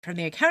from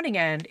the accounting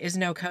end is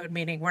no code,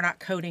 meaning we're not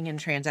coding in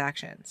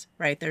transactions,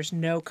 right? There's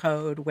no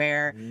code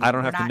where I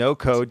don't we're have to not, know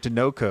code to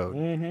know code.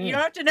 you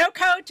don't have to know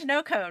code to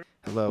know code.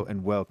 Hello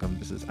and welcome.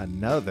 This is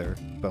another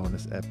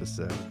bonus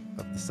episode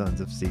of the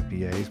Sons of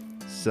CPAs,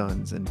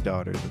 sons and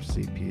daughters of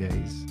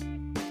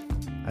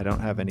CPAs. I don't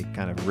have any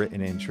kind of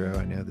written intro.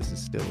 I know this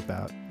is still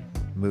about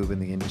moving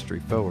the industry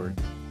forward.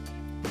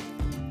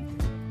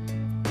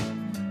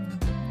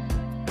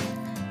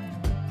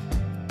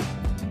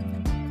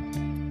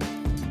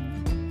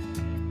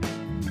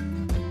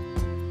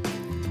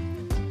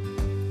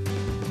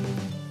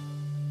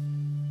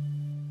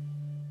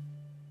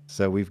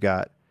 So we've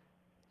got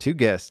two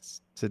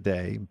guests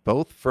today,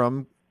 both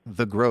from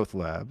the Growth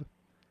Lab.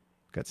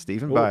 We've got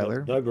Stephen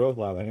Byler. The Growth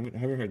Lab. I haven't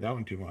heard that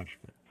one too much.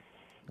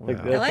 Wow.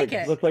 I like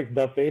it. Looks like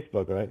the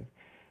Facebook, right?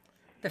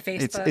 The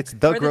Facebook. It's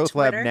the or Growth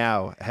Lab Twitter.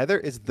 now. Heather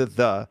is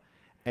the,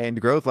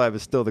 and Growth Lab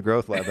is still the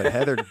Growth Lab, but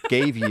Heather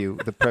gave you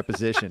the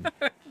preposition.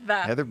 The.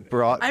 Heather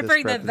brought I this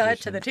bring the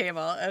preposition. to the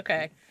table.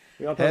 Okay.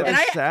 We also Heather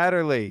have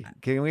Satterley.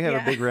 Can we have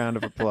Yeah. a big round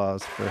of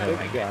applause for a Heather?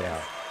 big shout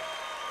out.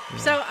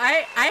 So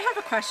I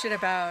have a question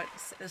about,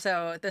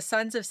 so the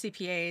sons of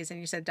CPAs, and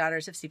you said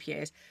daughters of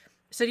CPAs.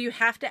 So do you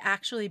have to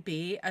actually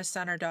be a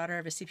son or daughter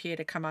of a CPA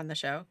to come on the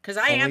show? Because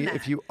I am Only that.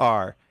 if you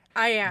are.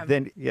 I am.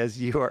 Then, yes,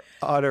 you are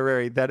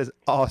honorary. That is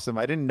awesome.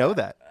 I didn't know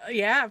that.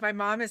 Yeah, my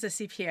mom is a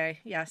CPA.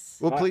 Yes.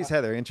 Well, please,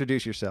 Heather,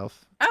 introduce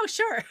yourself. Oh,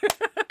 sure.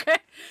 Okay.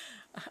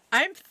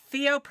 I'm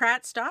Theo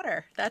Pratt's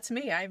daughter. That's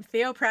me. I'm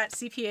Theo Pratt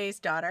CPA's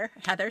daughter,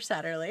 Heather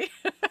Satterley.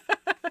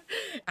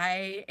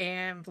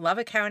 I love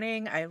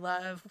accounting. I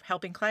love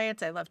helping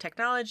clients. I love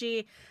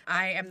technology.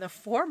 I am the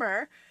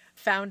former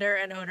founder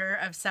and owner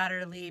of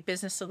Satterley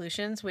Business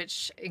Solutions,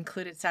 which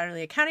included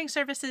Satterley Accounting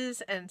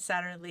Services and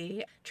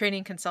Satterley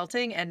Training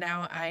Consulting. And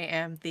now I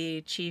am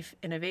the Chief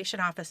Innovation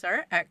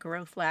Officer at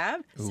Growth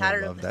Lab. Ooh, I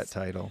love that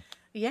title.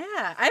 Yeah,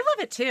 I love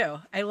it too.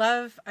 I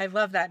love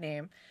that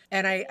name.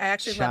 And I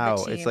actually love Chow.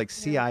 the team. It's like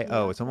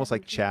CIO. It's almost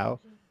like Chow.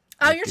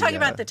 Oh, like you're the, talking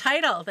about the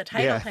title.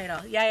 yeah.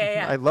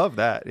 Yeah. I love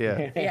that.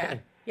 Yeah.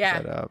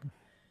 Yeah. But,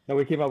 No,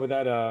 we came up with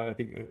that. I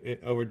think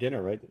over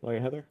dinner, right,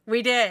 like Heather?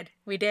 We did.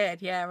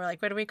 Yeah. We're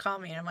like, what do we call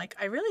me? And I'm like,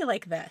 I really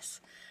like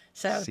this.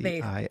 So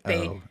they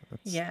CIO.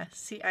 yeah,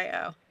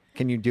 CIO.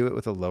 Can you do it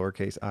with a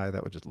lowercase I?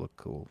 That would just look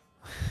cool.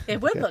 It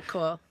would look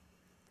cool.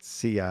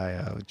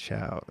 CIO,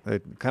 Chow.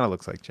 It kind of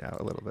looks like Chow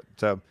a little bit.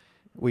 So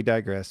we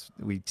digress.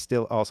 We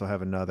still also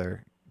have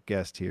another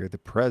guest here, the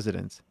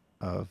president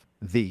of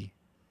the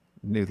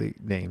newly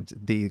named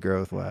The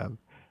Growth Lab,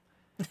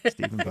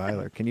 Stephen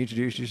Byler. Can you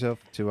introduce yourself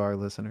to our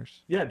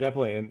listeners? Yeah,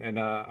 definitely. And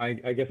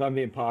I guess I'm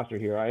the imposter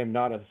here. I am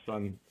not a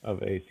son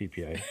of a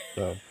CPA,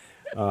 so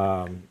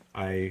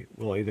I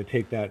will either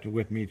take that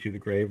with me to the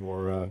grave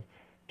or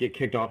get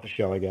kicked off the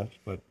show, I guess.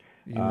 But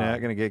You're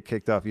not going to get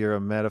kicked off. You're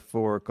a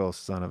metaphorical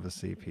son of a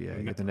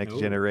CPA. You're the next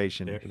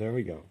generation. There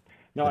we go.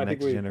 No, The I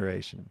think next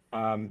generation.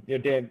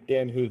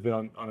 Dan, who's been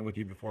on it with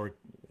you before,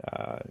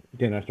 Dan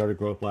and I started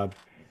Growth Lab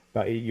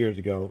about 8 years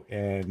ago,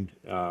 and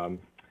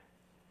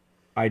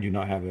I do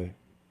not have a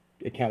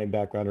accounting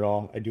background at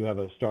all. I do have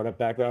a startup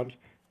background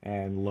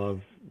and love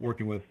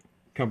working with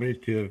companies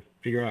to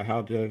figure out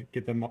how to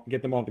get them off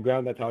the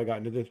ground. That's how I got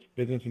into this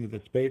business, into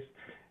this space.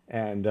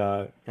 And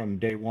from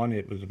day one,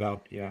 it was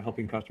about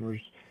helping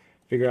customers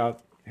figure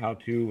out how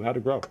to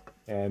grow.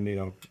 And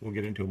we'll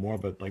get into it more,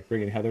 but like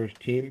bringing Heather's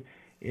team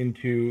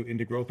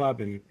into Growth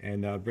Lab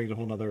and brings a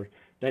whole nother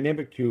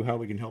dynamic to how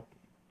we can help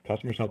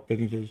customers, help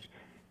businesses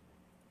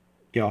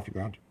get off the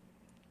ground.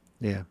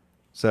 Yeah.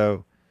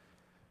 So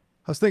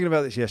I was thinking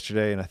about this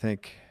yesterday, and I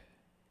think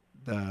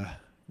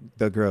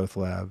the Growth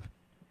Lab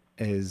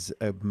is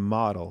a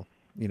model,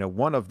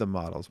 one of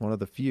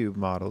the few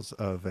models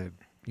of a,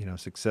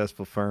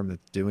 successful firm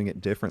that's doing it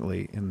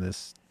differently in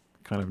this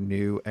kind of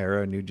new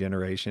era, new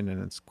generation,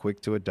 and it's quick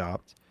to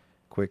adopt,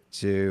 quick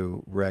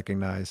to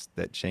recognize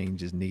that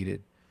change is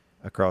needed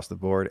across the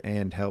board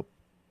and help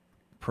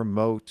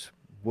promote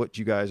what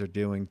you guys are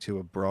doing to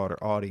a broader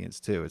audience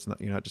too. It's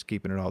not, you're not just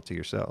keeping it all to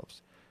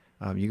yourselves.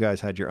 You guys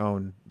had your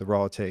own, the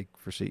Raw Take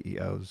for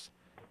CEOs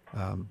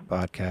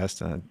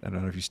podcast, and I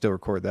don't know if you still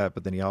record that,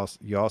 but then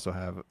you also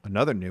have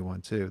another new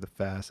one too, the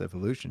Fast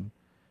Evolution.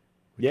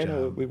 Which,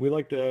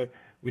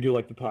 we do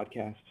like the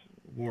podcast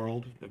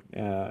world.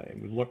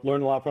 We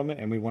learn a lot from it,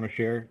 and we want to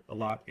share a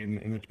lot in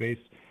the space.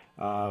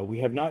 We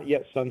have not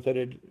yet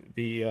sunsetted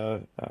the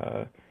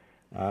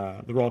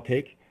Raw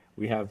Take.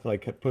 We have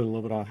put a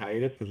little bit on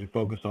hiatus because we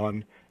focus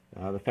on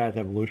the Fast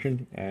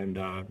Evolution, and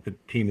the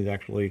team is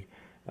actually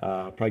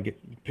probably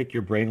pick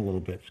your brain a little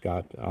bit,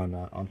 Scott,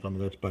 on some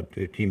of this, but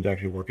the team's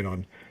actually working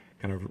on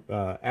kind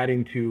of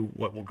adding to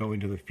what will go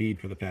into the feed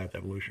for the Fast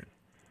Evolution,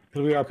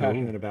 because we are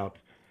passionate about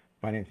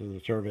finance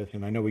as a service,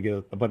 and I know we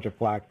get a bunch of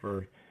flack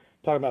for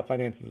talking about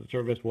finance as a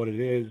service, what it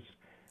is,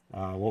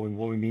 what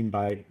we mean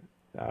by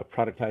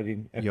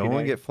productizing FP&A. you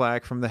only get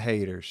flack from the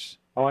haters.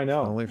 Oh, I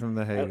know. Only from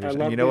the haters. I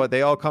And you know what?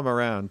 They all come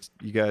around.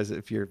 You guys,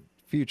 if you're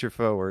future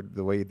forward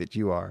the way that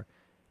you are,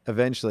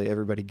 eventually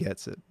everybody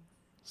gets it.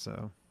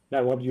 So I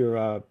love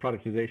your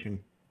productization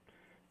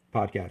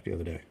podcast the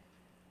other day.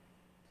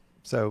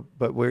 So,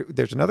 but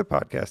there's another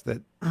podcast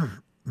that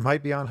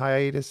might be on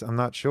hiatus. I'm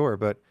not sure,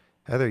 but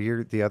Heather,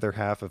 you're the other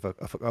half of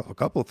a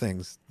couple of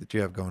things that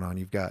you have going on.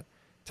 You've got,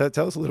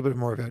 tell us a little bit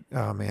more about,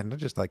 oh man, I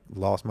just like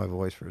lost my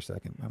voice for a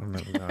second. I don't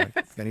know.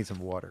 I need some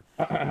water.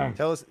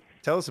 Tell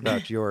us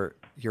about your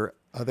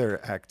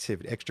other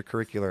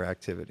extracurricular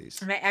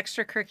activities. My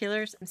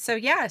extracurriculars.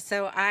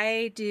 So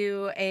I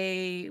do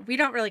we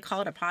don't really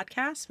call it a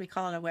podcast. We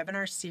call it a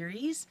webinar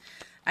series.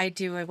 I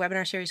do a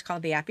webinar series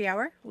called the Appy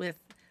Hour with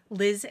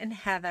Liz and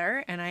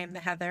Heather, and I am the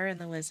Heather and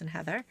the Liz and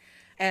Heather.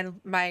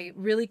 And my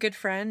really good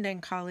friend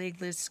and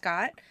colleague, Liz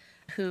Scott,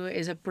 who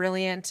is a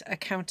brilliant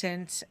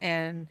accountant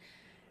and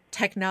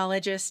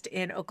technologist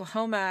in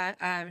Oklahoma,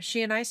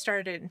 she and I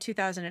started in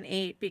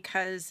 2008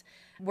 because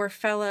we're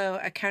fellow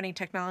accounting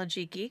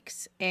technology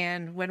geeks.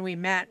 And when we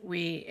met,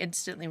 we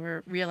instantly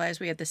realized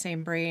we had the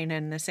same brain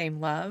and the same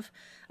love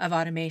of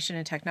automation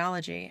and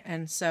technology.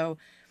 And so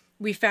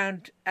we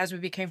found, as we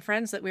became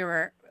friends, that we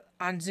were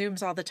on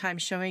Zooms all the time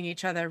showing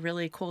each other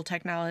really cool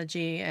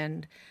technology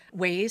and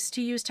ways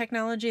to use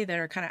technology that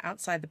are kind of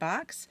outside the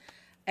box.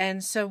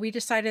 And so we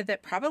decided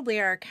that probably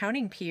our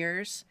accounting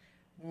peers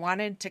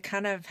wanted to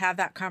kind of have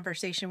that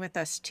conversation with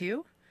us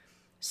too.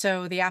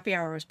 So the Appy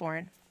Hour was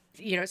born.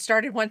 It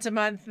started once a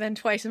month, then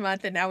twice a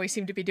month, and now we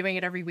seem to be doing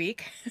it every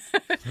week.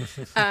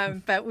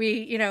 But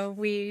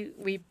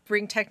we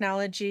bring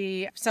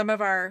technology. Some of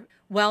our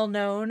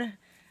well-known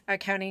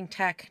accounting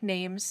tech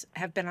names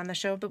have been on the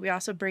show, but we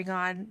also bring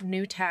on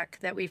new tech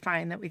that we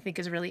find that we think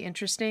is really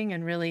interesting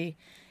and really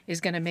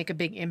is going to make a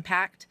big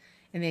impact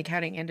in the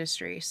accounting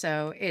industry.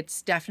 So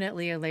it's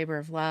definitely a labor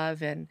of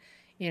love, and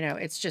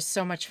it's just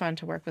so much fun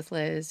to work with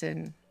Liz,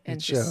 and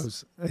it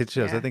shows.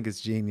 Yeah. I think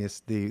it's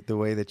genius the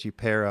way that you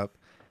pair up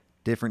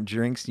different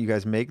drinks. You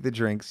guys make the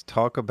drinks,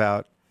 talk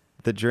about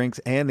the drinks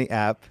and the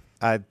app.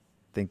 I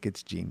think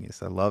it's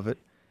genius. I love it.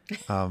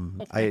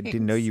 I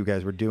didn't know you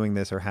guys were doing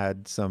this or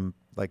had some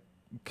like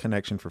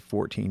connection for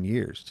 14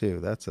 years too.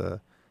 That's a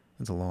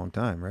long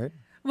time, right?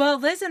 Well,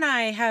 Liz and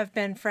I have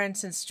been friends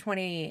since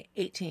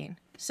 2018.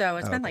 So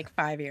it's been like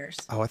 5 years.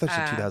 Oh, I thought you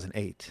said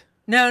 2008.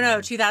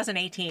 No,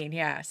 2018.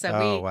 Yeah.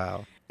 So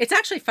wow. It's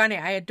actually funny.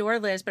 I adore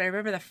Liz, but I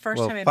remember the first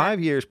time I met.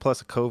 5 years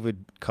plus a COVID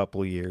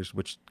couple years,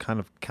 which kind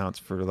of counts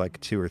for like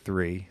 2 or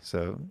 3.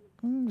 So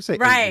say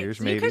 8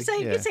 years, maybe. You could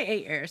say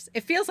 8 years.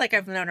 It feels like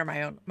I've known her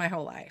my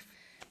whole life.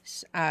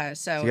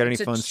 So you got any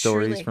fun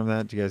stories from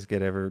that? Do you guys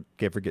ever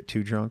get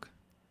too drunk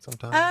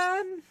sometimes?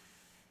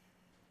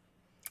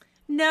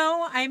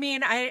 No, I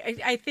mean,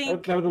 I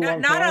think that was a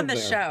long not on the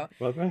there, show.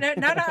 Wasn't it?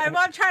 No,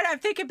 I'm trying to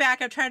think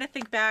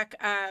back.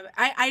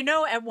 I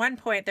know at one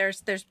point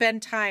there's been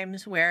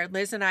times where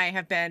Liz and I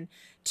have been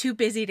too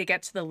busy to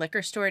get to the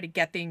liquor store to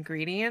get the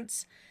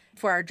ingredients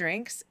for our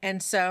drinks.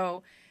 And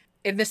so,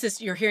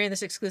 you're hearing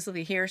this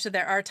exclusively here. So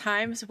there are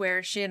times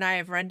where she and I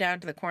have run down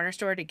to the corner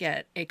store to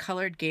get a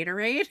colored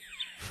Gatorade.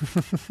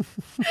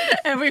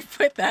 And we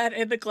put that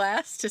in the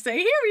glass to say,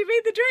 here, we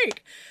made the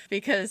drink,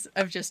 because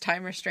of just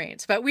time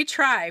restraints. But we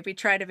try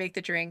to make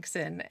the drinks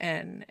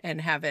and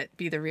have it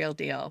be the real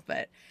deal.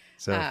 But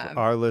so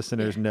our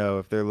listeners know,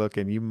 if they're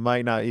looking, you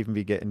might not even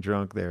be getting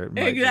drunk there. It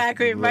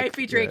might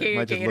be drinking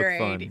a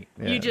Gatorade.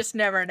 Yeah. You just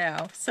never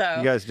know. So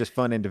you guys are just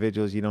fun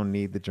individuals. You don't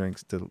need the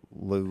drinks to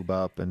lube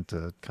up and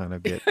to kind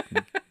of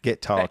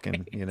get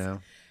talking,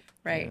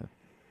 Right.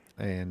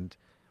 Yeah. And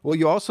well,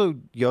 you also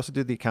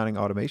did the Accounting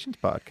Automations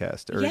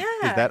podcast. Or is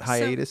that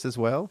hiatus as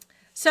well?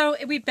 So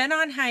we've been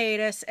on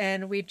hiatus,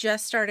 and we've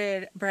just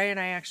started.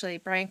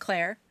 Brian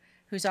Clare,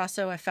 who's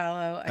also a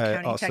fellow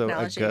accounting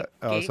technology.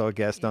 Also a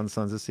guest on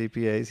Sons of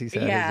CPAs. He's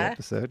had his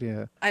episode.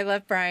 Yeah. I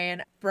love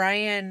Brian.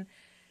 Brian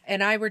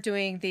and I were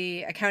doing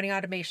the Accounting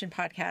Automation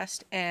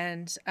podcast,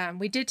 and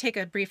we did take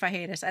a brief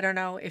hiatus. I don't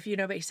know if you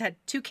know, but he's had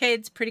 2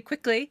 kids pretty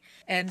quickly.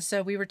 And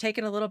so we were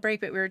taking a little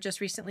break, but we were just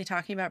recently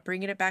talking about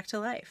bringing it back to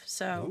life.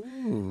 So,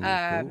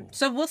 cool.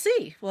 So we'll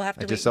see. We'll have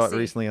to I just saw it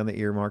recently on the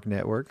Earmark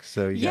Network.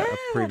 So you got a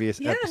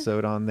previous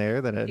episode on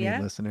there that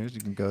any listeners,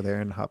 you can go there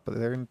and hop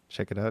there and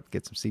check it out,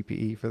 get some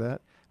CPE for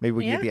that. Maybe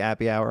we can get the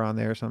Appy Hour on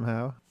there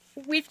somehow.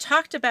 We've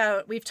talked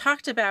about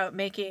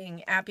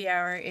making Appy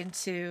Hour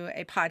into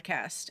a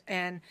podcast,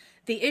 and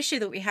the issue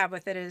that we have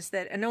with it is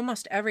that in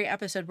almost every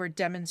episode we're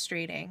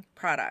demonstrating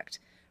product,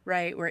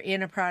 right? We're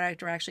in a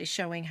product, we're actually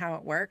showing how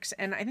it works,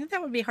 and I think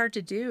that would be hard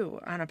to do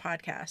on a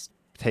podcast.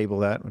 Table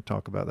that. We'll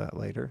talk about that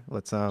later.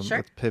 Let's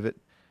pivot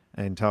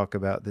and talk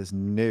about this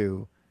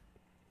new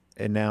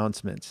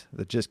announcement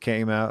that just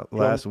came out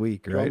last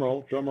week, right?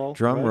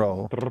 Drum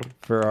roll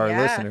for our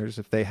listeners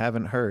if they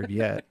haven't heard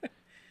yet.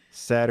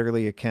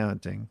 Satterley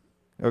Accounting.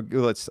 I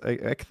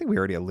think we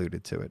already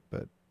alluded to it,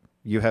 but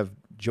you have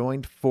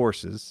joined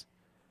forces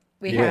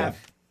with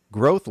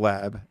Growth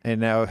Lab,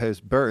 and now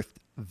has birthed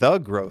the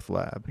Growth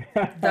Lab.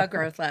 The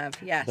Growth Lab,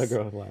 yes. The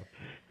Growth Lab.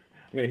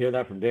 I'm gonna hear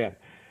that from Dan.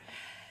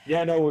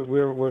 Yeah, no,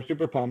 we're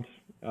super pumped.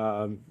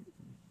 Dan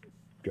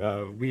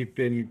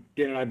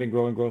and I have been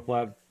growing Growth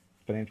Lab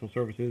Financial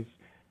Services,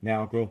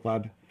 now Growth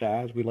Lab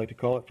FAS. We like to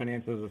call it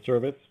Finance as a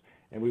Service,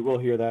 and we will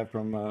hear that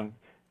from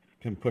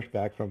some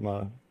pushback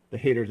from the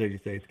haters, as you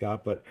say,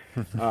 Scott. But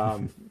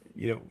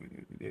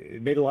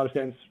it made a lot of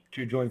sense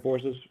to join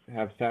forces,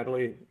 have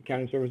Satterley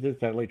Accounting Services,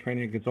 Satterley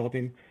Training and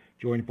Consulting,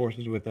 join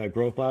forces with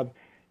Growth Lab.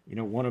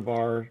 One of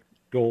our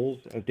goals,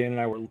 as Dan and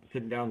I were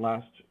sitting down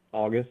last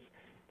August,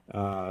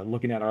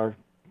 looking at our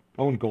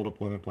own goal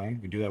deployment plan.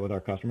 We do that with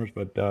our customers,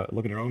 but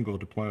looking at our own goal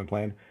deployment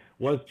plan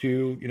was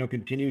to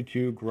continue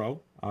to grow,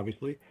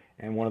 obviously.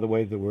 And one of the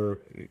ways that we're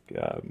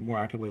more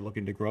actively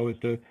looking to grow is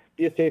to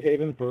be a safe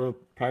haven for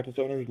practice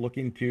owners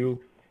looking to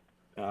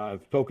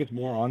focus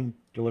more on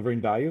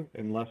delivering value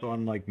and less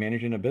on like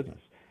managing a business.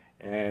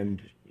 And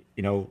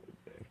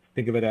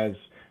think of it as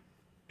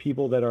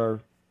people that are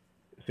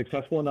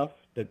successful enough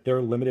that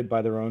they're limited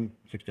by their own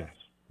success,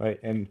 right?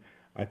 And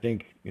I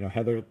think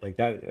Heather, like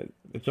that.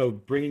 So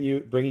bringing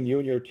you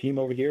and your team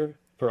over here,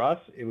 for us,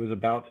 it was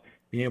about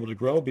being able to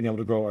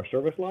grow our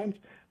service lines,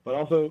 but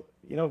also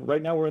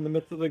right now we're in the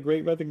midst of the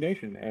Great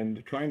Resignation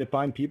and trying to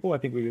find people. I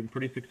think we've been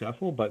pretty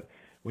successful, but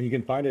when you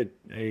can find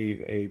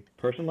a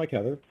person like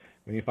Heather,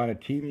 when you find a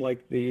team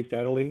like the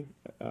Satterley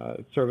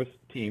service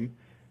team,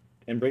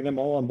 and bring them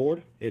all on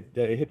board, it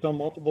hits on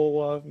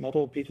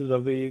multiple pieces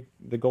of the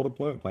goal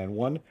deployment plan.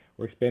 One,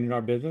 we're expanding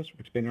our business,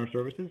 we're expanding our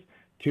services.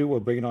 Two, we're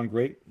bringing on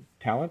great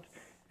talent.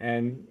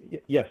 And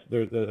yes,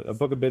 there's a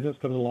book of business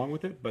comes along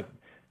with it, but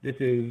this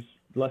is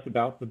less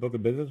about the book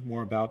of business,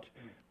 more about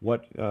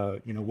what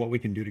we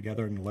can do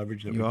together and the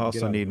leverage that we You can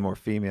also get need more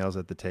females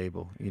at the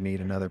table. You need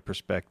another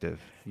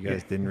perspective. You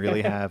guys didn't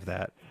really have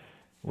that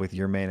with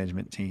your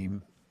management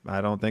team. I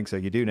don't think so.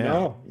 You do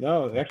now.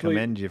 No, I actually,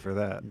 commend you for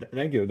that.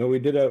 Thank you. No, we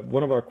did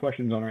one of our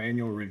questions on our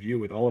annual review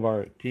with all of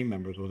our team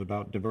members was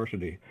about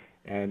diversity.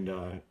 And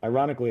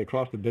ironically,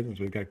 across the business,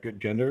 we've got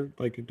good gender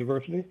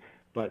diversity,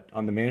 but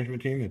on the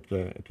management team,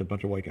 it's a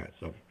bunch of white guys.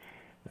 So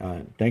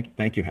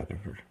thank you, Heather,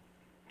 for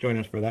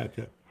joining us for that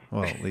too.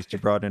 Well, at least you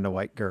brought in a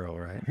white girl,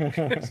 right?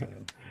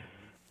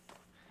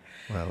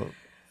 Well,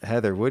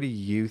 Heather, what do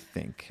you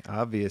think?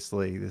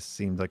 Obviously, this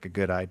seemed like a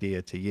good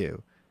idea to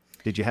you.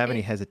 Did you have any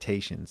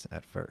hesitations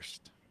at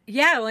first?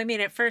 Yeah, well, I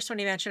mean, at first when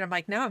you mentioned, I'm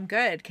like, no, I'm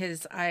good,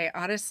 because I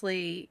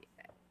honestly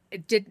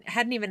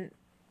hadn't even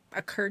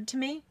occurred to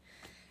me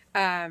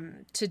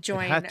to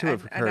join. It had to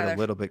have occurred another a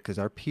little bit because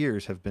our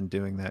peers have been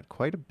doing that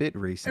quite a bit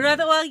recently.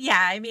 Well,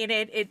 yeah, I mean,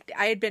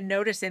 I had been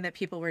noticing that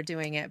people were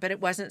doing it, but it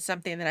wasn't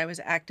something that I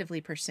was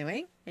actively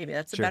pursuing. Maybe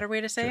that's a better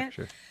way to say it.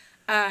 Sure.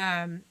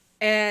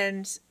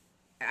 And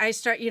I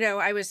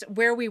was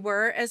where we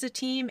were as a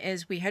team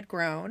is we had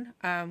grown.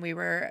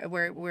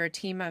 We're a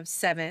team of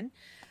 7.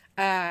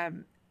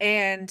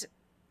 And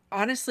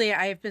honestly,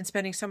 I've been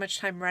spending so much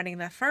time running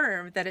the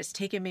firm that it's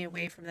taken me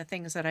away from the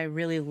things that I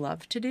really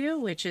love to do,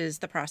 which is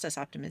the process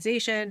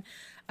optimization,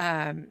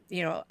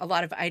 a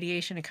lot of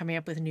ideation and coming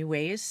up with new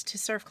ways to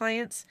serve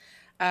clients.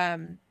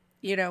 When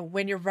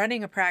you're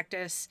running a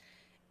practice,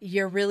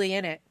 you're really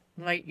in it.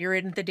 Like you're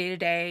in the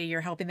day-to-day,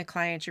 you're helping the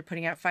clients, you're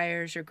putting out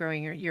fires, you're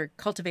growing, you're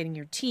cultivating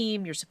your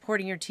team, you're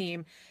supporting your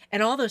team,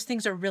 and all those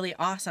things are really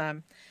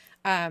awesome.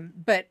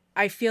 But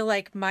I feel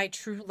like my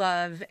true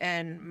love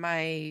and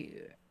my,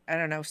 I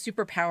don't know,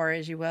 superpower,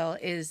 as you will,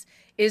 is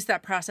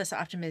that process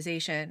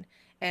optimization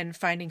and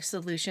finding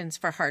solutions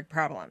for hard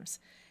problems.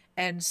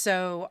 And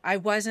so I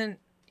wasn't,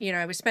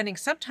 I was spending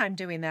some time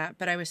doing that,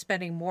 but I was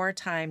spending more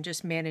time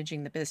just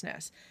managing the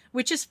business,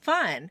 which is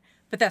fun,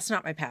 but that's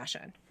not my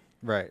passion.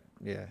 Right.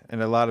 Yeah.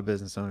 And a lot of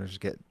business owners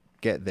get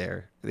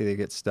there. They either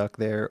get stuck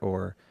there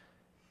or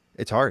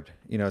it's hard.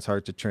 It's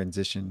hard to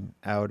transition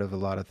out of a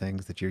lot of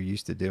things that you're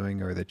used to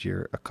doing or that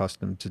you're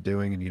accustomed to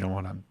doing and you don't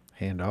want to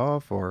hand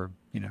off or,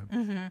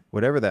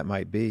 whatever that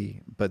might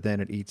be. But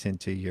then it eats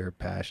into your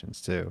passions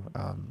too.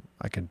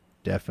 I can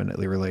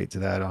definitely relate to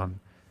that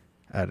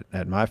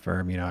at my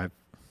firm.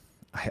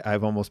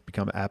 I've almost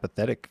become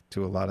apathetic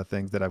to a lot of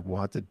things that I've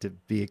wanted to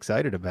be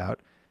excited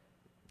about.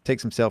 Take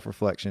some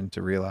self-reflection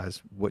to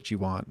realize what you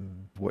want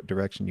and what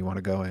direction you want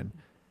to go in.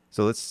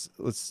 So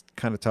let's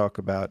kind of talk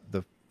about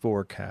the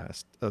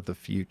forecast of the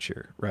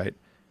future, right?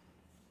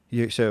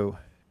 So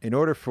in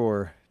order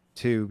for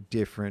 2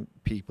 different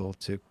people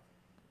to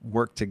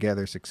work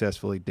together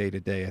successfully day to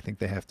day, I think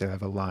they have to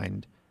have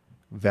aligned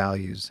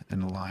values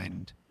and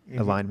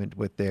alignment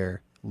with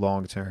their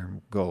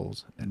long-term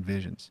goals and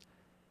visions.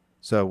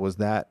 So was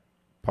that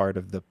part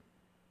of the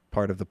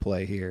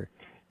play here?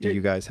 Do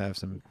you guys have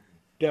some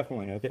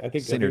Definitely. I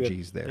think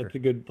synergies there? That's a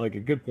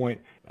good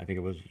point. I think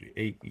it was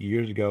 8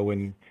 years ago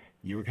when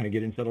you were kind of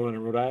getting settled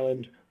in Rhode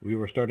Island. We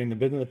were starting the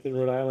business in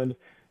Rhode Island.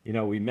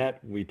 We met,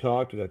 we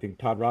talked. I think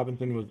Todd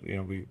Robinson was,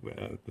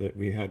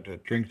 we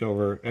had drinks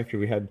over.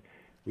 Actually,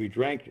 we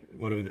drank,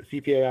 what was it,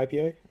 CPA,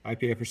 IPA?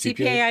 IPA for CPA?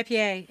 CPA,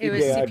 IPA. It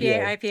was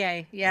CPA,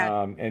 IPA.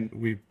 Yeah. And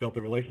we've built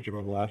a relationship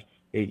over the last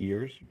 8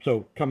 years.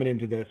 So coming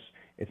into this,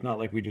 it's not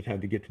like we just had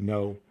to get to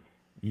know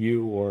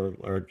you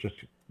or just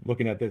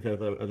looking at this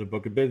as a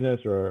book of business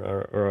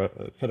or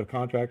a set of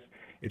contracts.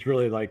 It's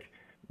really like,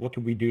 what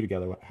can we do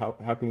together?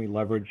 How can we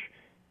leverage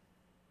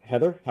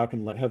Heather? How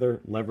can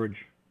Heather leverage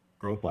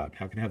Growth Lab?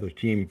 How can Heather's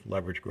team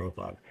leverage Growth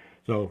Lab?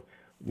 So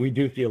we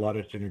do see a lot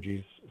of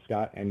synergies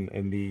Scott, and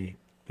the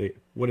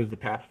what does the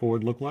path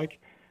forward look like?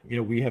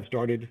 We have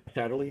started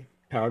Satterly,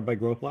 powered by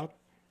Growth Lab,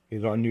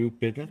 is our new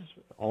business,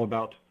 all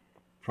about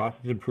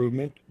process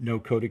improvement, no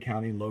code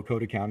accounting, low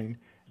code accounting,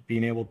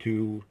 being able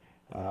to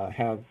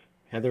have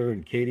Heather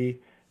and Katie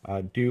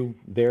do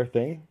their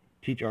thing,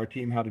 teach our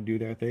team how to do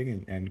their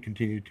thing, and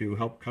continue to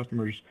help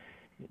customers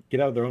get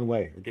out of their own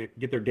way,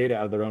 get their data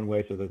out of their own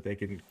way so that they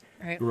can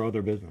grow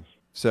their business.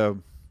 So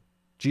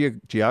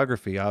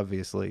geography,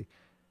 obviously,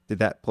 did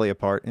that play a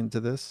part into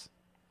this?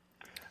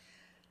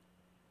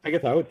 I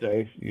guess I would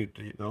say,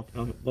 I'd love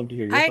to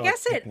hear your thoughts. I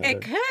guess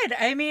it could.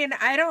 I mean,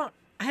 I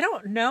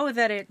don't know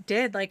that it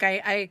did. Like,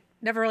 I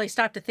never really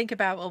stopped to think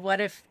about, well,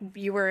 what if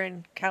you were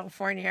in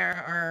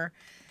California or,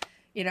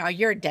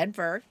 you're in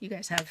Denver. You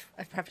guys have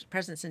a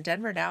presence in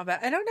Denver now,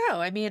 but I don't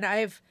know. I mean,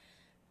 I've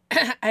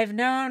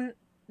known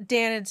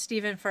Dan and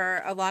Steven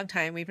for a long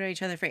time. We've known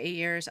each other for 8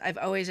 years. I've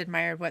always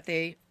admired what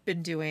they've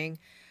been doing.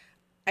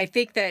 I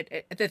think that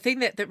the thing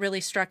that really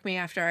struck me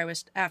after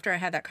I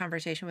had that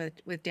conversation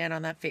with Dan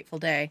on that fateful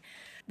day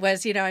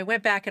was, I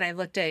went back and I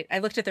looked at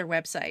their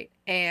website,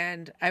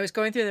 and I was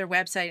going through their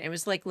website, and it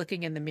was like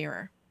looking in the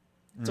mirror.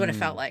 That's what it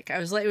felt like. It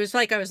was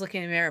like I was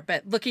looking in the mirror,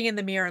 but looking in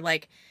the mirror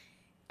like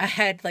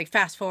ahead, like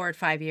fast forward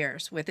 5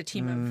 years with a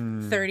team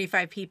of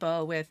 35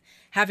 people, with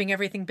having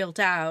everything built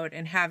out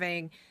and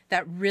having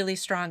that really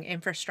strong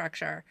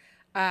infrastructure.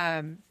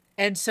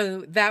 And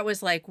so that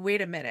was like,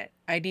 wait a minute,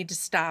 I need to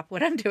stop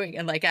what I'm doing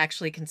and like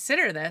actually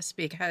consider this,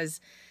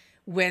 because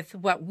with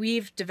what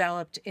we've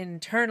developed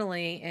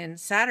internally in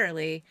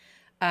Satterly,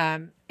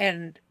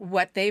 and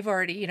what they've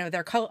already,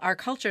 our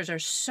cultures are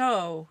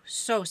so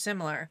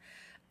similar.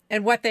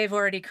 And what they've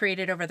already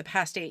created over the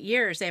past 8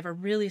 years, they have a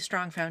really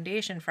strong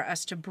foundation for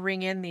us to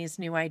bring in these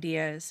new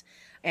ideas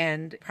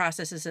and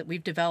processes that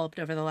we've developed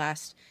over the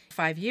last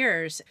 5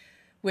 years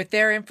with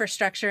their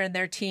infrastructure and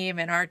their team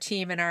and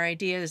our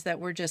ideas, that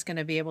we're just going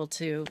to be able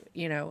to,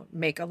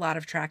 make a lot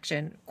of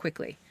traction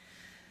quickly.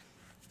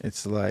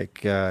 It's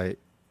like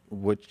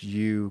what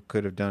you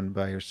could have done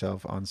by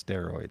yourself on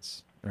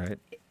steroids, right?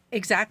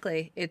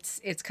 Exactly.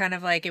 It's kind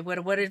of like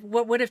what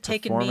would have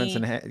taken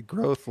me.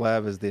 Growth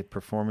Lab is the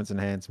performance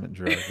enhancement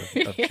drug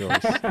of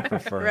choice for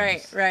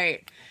firms.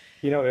 Right.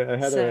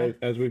 Heather,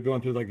 as we've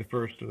gone through like the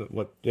first,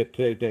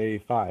 today's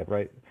day 5,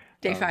 right?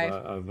 Day 5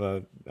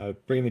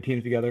 of bringing the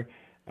teams together.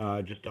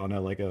 Just on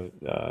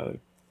a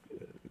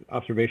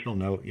observational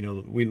note,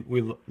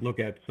 we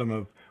look at some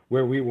of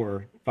where we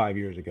were 5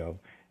 years ago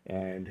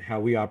and how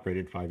we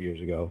operated 5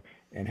 years ago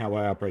and how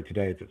I operate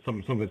today. It's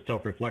some of it's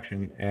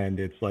self-reflection,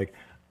 and it's like,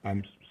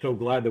 I'm so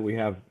glad that we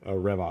have a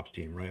RevOps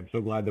team, right? I'm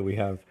so glad that we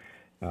have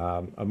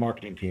a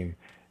marketing team.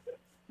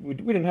 We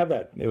didn't have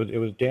that. It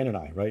was Dan and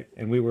I, right?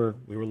 And we were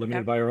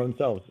limited by our own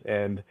selves.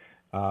 And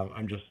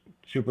I'm just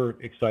super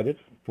excited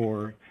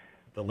for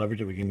the leverage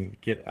that we can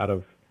get out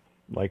of,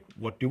 like,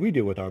 what do we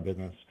do with our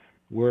business?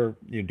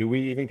 Do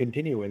we even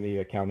continue in the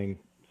accounting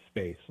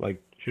space?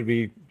 Like, should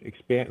we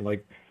expand?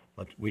 Like,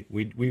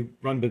 we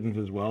run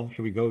businesses well.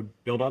 Should we go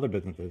build other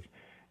businesses?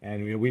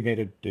 And we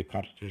made a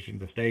conscious decision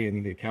to stay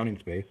in the accounting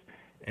space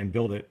and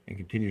build it and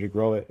continue to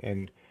grow it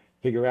and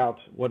figure out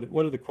what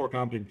are the core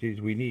competencies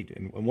we need.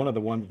 And one of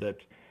the ones that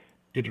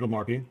digital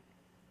marketing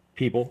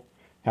people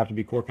have to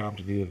be core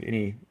competencies of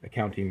any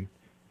accounting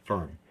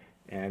firm.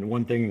 And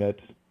one thing that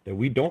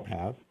we don't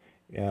have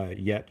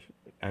yet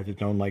as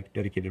its own like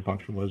dedicated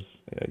function was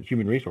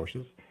human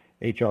resources,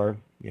 HR,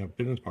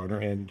 business partner.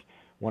 And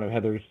one of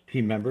Heather's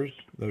team members,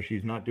 though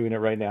she's not doing it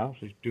right now,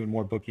 she's doing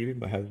more bookkeeping,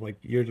 but has like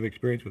years of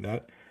experience with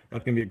that.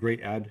 That's going to be a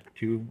great add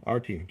to our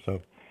team.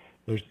 So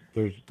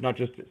there's not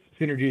just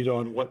synergies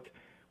on what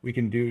we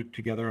can do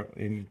together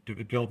in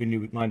developing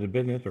new lines of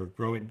business or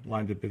growing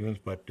lines of business,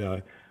 but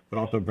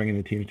also bringing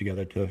the teams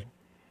together to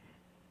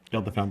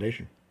build the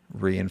foundation.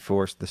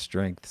 Reinforce the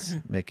strengths,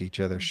 make each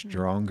other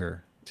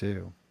stronger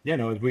too. Yeah,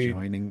 no, as we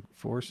joining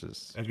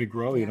forces, as we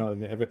grow,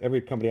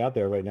 every company out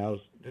there right now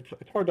it's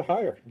hard to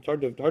hire. It's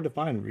hard to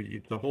find.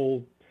 It's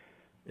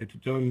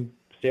its own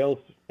sales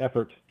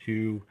effort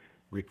to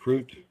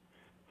recruit,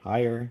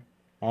 hire,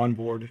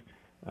 onboard.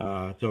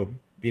 So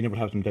being able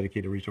to have some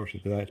dedicated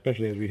resources to that,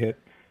 especially as we hit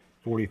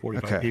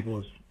 45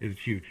 people, is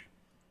huge.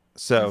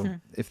 So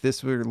if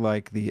this were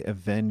like the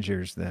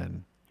Avengers,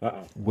 then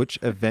which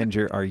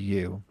Avenger are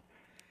you?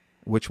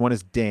 Which one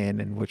is Dan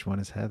and which one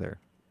is Heather?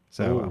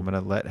 So I'm going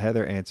to let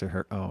Heather answer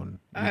her own.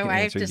 You can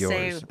answer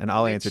yours, and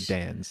I'll answer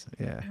Dan's.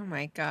 Yeah. Oh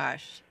my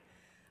gosh.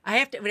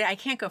 I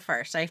can't go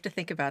first. I have to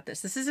think about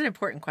this. This is an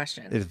important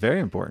question. It's a very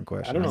important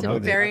question. I don't know.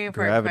 It's a very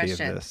important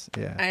question. Of this.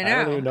 Yeah. I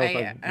know. I don't even know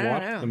if I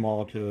want them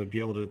all to be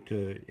able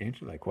to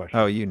answer that question.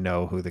 Oh, you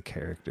know who the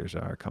characters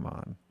are. Come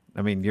on.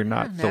 I mean, you're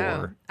not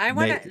Thor. I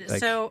want to,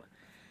 so.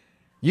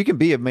 You can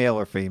be a male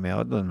or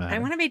female. It doesn't matter. I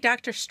want to be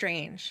Doctor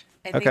Strange.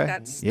 I think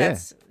that's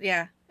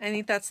I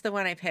think that's the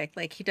one I picked.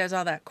 Like, he does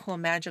all that cool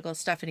magical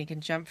stuff, and he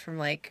can jump from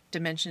like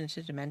dimension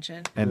to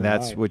dimension. And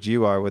that's what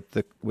you are with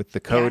the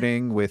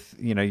coding. With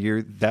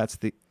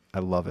I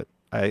love it.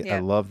 I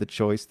love the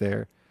choice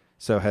there.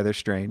 So Heather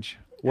Strange.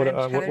 What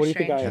do you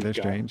think I am? Heather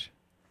Strange.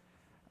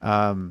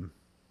 Um,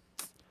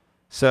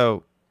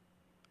 so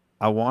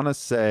I want to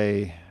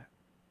say,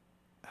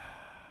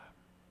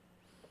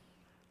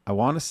 I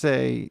want to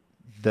say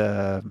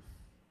the.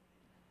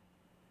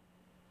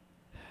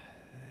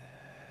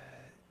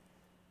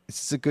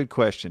 This is a good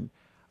question.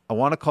 I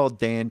want to call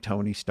Dan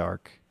Tony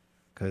Stark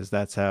because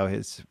that's how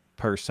his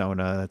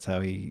persona. That's how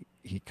he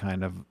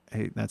kind of.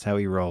 That's how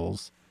he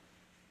rolls.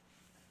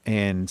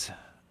 And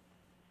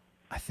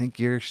I think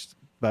you're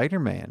Spider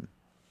Man.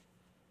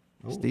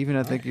 Oh, Steven,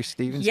 I think you're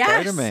Steven Yes.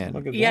 Spider Man.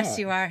 Look at Yes,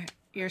 that. you are.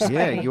 You're Yeah,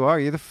 Spidey. you are.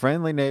 You're the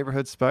friendly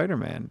neighborhood Spider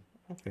Man.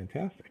 That's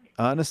fantastic.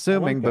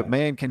 Unassuming, but that.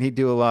 man, can he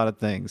do a lot of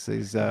things.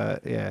 He's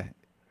yeah.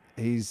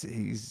 He's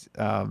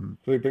So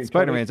we bring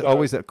Spider Man's Tony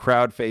always Stark. a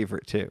crowd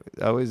favorite too.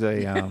 Always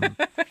a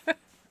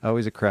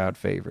always a crowd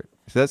favorite.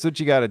 So that's what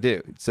you got to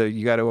do. So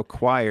you got to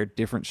acquire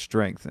different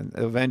strengths. And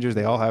Avengers,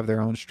 they all have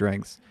their own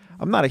strengths.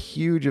 I'm not a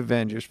huge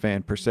Avengers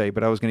fan per se,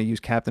 but I was going to use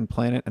Captain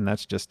Planet, and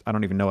that's just I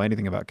don't even know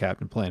anything about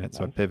Captain Planet,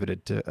 so I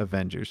pivoted to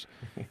Avengers.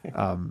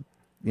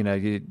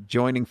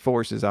 Joining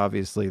forces,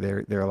 obviously,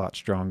 they're a lot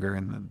stronger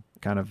and then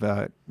kind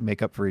of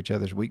make up for each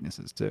other's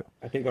weaknesses too.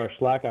 I think our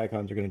Slack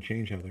icons are going to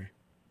change, Heather.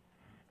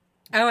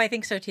 Oh, I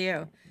think so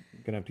too.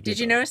 Gonna have to Did get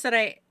you that. notice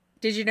that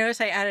Did you notice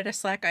I added a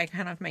Slack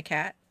icon of my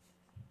cat?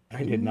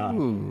 I did not.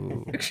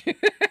 Ooh,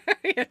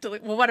 You have to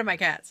look. Well, one of my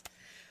cats.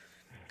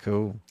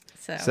 cool.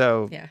 So,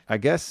 So yeah. I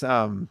guess we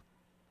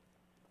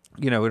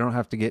don't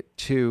have to get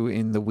too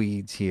in the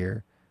weeds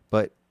here,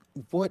 but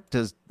what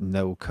does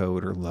no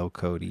code or low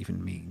code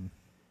even mean?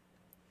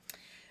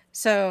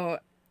 So,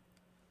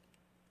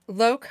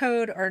 low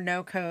code or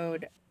no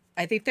code,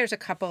 I think there's a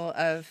couple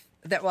of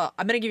that. Well,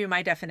 I'm going to give you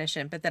my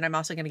definition, but then I'm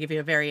also going to give you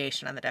a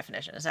variation on the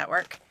definition. Does that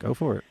work? Go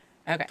for it.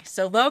 Okay.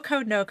 So, low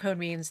code, no code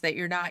means that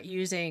you're not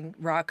using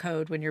raw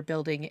code when you're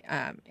building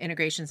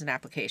integrations and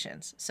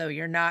applications. So,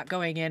 you're not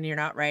going in, you're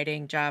not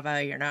writing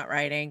Java, you're not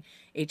writing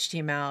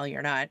HTML,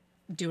 you're not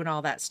doing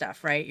all that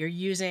stuff, right? You're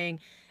using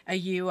a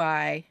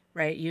UI,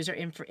 right? User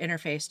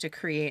interface to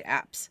create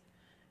apps.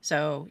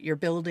 So you're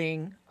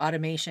building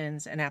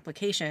automations and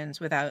applications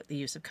without the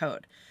use of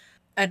code.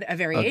 And a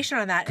variation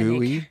on that.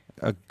 GUI,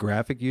 a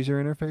graphic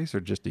user interface, or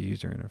just a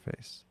user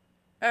interface?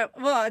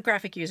 Well, a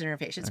graphic user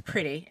interface. It's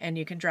pretty, and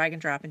you can drag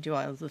and drop and do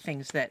all of the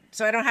things that.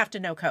 So I don't have to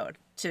know code,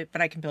 but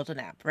I can build an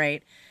app,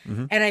 right?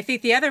 Mm-hmm. And I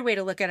think the other way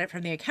to look at it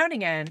from the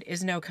accounting end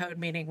is no code,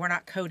 meaning we're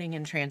not coding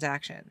in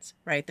transactions,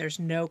 right? There's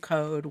no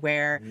code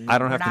where I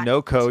don't have to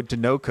know code to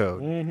know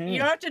code. you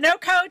don't have to know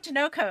code to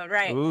know code,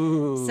 right?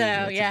 Ooh, So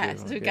that's a yeah, good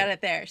so one. we got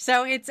it there.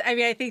 So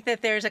I think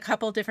that there's a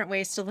couple different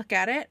ways to look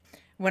at it.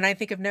 When I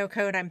think of no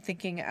code, I'm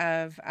thinking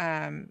of,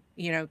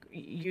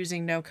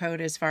 using no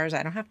code as far as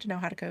I don't have to know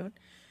how to code,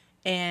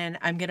 and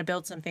I'm going to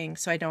build something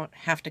so I don't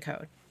have to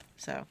code.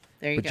 So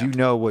there you But go. you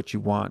know what you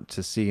want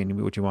to see and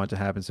what you want to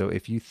happen. So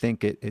if you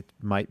think it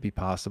might be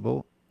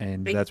possible,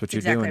 and that's what That's you're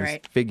exactly doing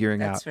right. is figuring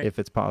That's out right. if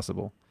it's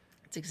possible.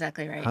 That's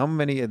exactly right. How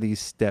many of these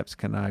steps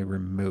can I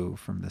remove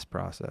from this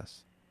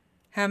process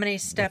How many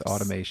steps? with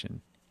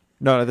automation?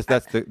 No,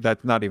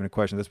 that's not even a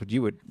question. That's what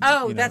you would.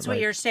 Oh, that's what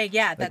you're saying.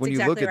 Yeah, Like that's when you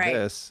exactly look at right.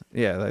 this,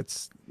 yeah,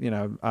 that's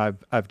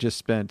I've just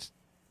spent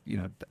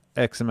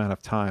X amount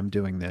of time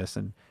doing this,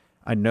 and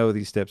I know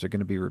these steps are going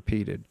to be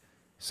repeated.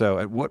 So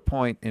at what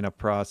point in a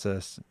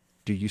process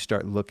do you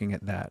start looking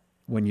at that?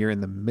 When you're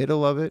in the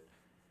middle of it,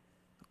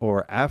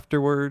 or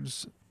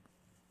afterwards?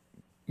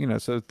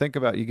 So think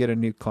about you get a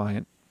new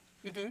client,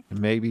 and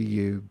maybe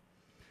you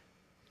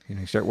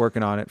start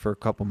working on it for a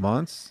couple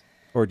months,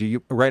 or do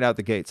you right out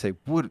the gate say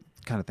what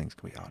kind of things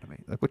can we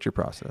automate? Like what's your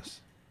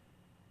process?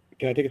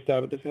 Can I take a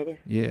stab at this, Heather?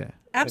 Yeah.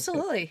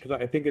 Absolutely. Because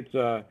I think it's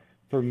at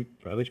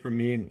least for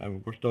me,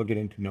 and we're still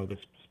getting to know this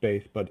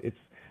space, but it's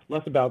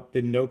less about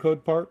the no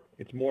code part.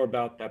 It's more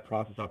about that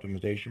process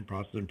optimization,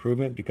 process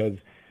improvement. Because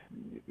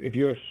if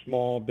you're a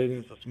small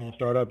business, a small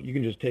startup, you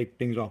can just take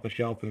things off the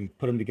shelf and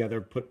put them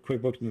together, put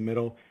QuickBooks in the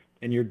middle,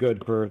 and you're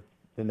good for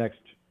the next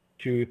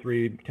 $2,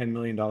 $3, $10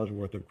 million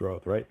worth of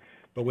growth, right?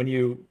 But when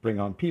you bring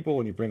on people,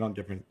 when you bring on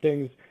different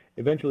things,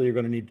 eventually you're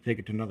going to need to take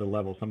it to another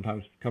level.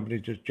 Sometimes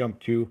companies just jump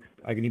to,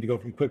 I need to go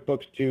from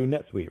QuickBooks to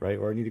NetSuite, right?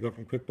 Or I need to go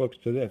from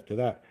QuickBooks to this, to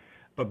that.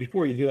 But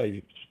before you do that,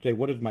 you say,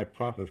 what is my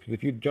process? Because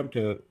if you jump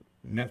to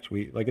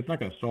NetSuite, like it's not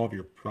going to solve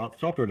your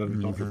software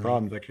doesn't solve your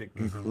problems. Actually, it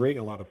can create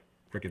a lot of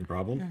freaking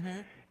problems.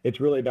 It's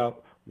really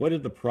about what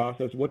is the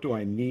process, what do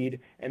I need,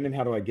 and then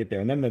how do I get there?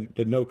 And then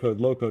the no code,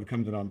 low code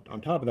comes in on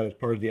top of that as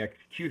part of the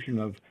execution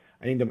of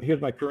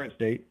here's my current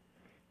state,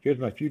 here's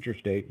my future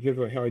state, here's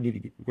where I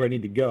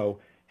need to go.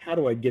 How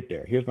do I get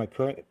there? Here's my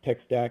current tech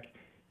stack.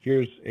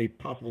 Here's a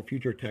possible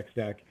future tech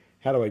stack.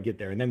 How do I get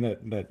there? And then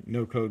the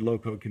no code, low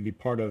code can be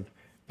part of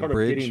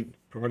bridge.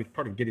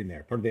 getting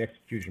there, part of the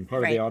execution, part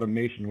of Right. the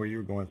automation where you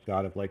were going,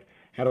 Scott, of like,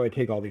 how do I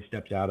take all these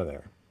steps out of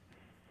there?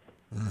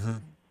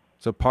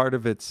 So part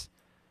of it's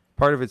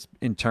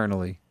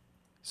internally.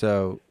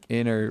 So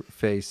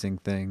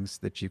interfacing things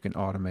that you can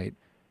automate,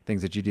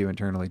 things that you do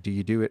internally. Do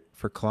you do it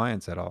for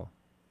clients at all?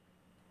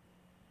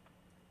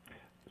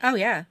 Oh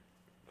yeah,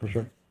 For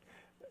sure.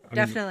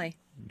 definitely.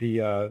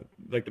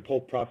 like the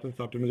whole process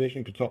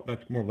optimization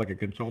that's more of like a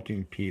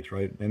consulting piece,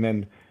 right? And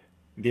then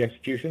the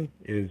execution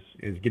is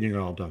getting it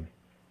all done.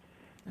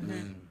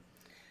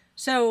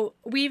 So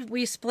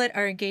we split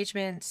our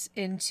engagements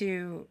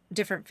into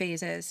different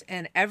phases,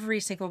 and every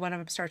single one of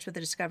them starts with a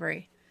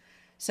discovery.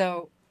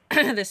 So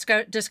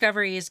the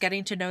discovery is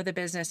getting to know the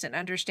business and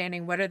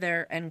understanding what are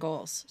their end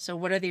goals. So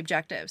what are the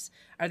objectives?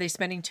 Are they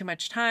spending too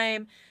much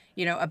time?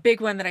 A big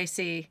one that I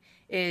see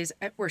is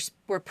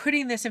we're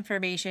putting this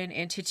information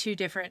into two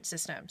different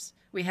systems.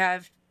 We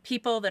have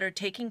people that are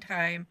taking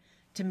time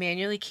to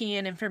manually key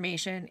in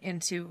information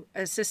into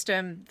a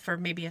system for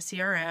maybe a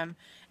CRM,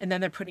 and then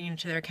they're putting it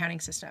into their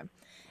accounting system.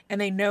 And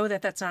they know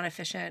that that's not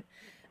efficient.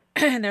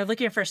 And they're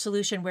looking for a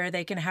solution where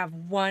they can have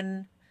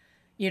one,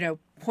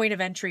 point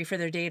of entry for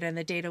their data, and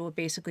the data will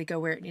basically go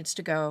where it needs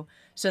to go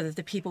so that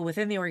the people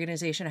within the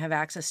organization have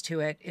access to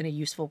it in a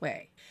useful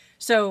way.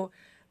 So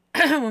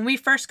when we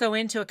first go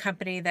into a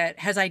company that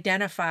has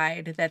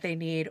identified that they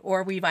need,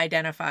 or we've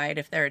identified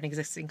if they're an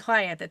existing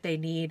client that they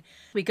need,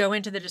 we go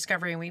into the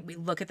discovery and we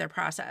look at their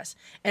process.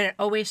 And it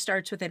always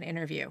starts with an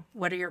interview.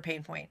 What are your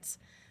pain points?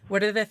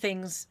 What are the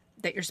things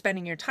that you're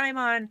spending your time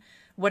on?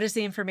 What is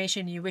the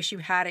information you wish you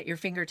had at your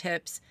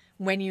fingertips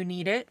when you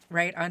need it,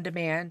 right, on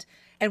demand?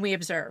 And we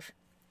observe.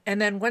 And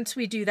then once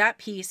we do that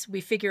piece,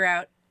 we figure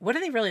out, what do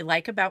they really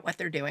like about what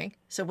they're doing?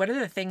 So what are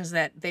the things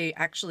that they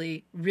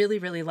actually really,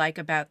 really like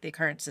about the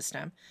current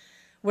system?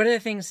 What are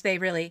the things they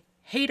really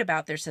hate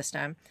about their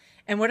system?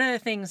 And what are the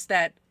things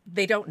that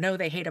they don't know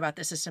they hate about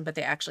the system, but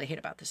they actually hate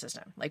about the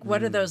system? Like,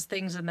 what are those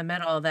things in the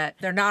middle that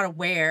they're not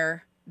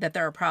aware that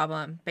they're a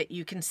problem, but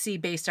you can see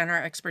based on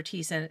our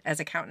expertise as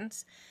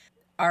accountants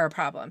are a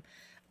problem?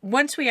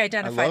 Once we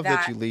identify I love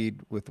that you lead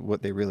with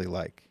what they really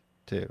like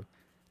too.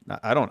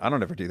 I don't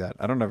ever do that.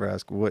 I don't ever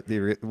ask what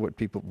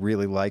people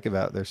really like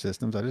about their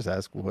systems. I just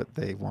ask what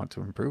they want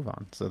to improve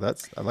on. So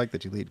I like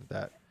that you lead with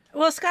that.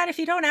 Well, Scott, if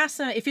you don't ask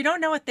them, if you don't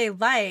know what they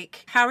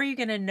like, how are you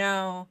going to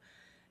know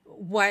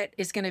what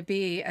is going to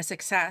be a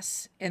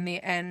success at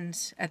the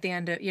end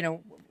of,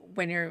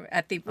 when you're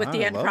with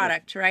the end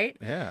product, right?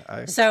 Yeah,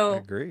 I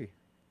agree.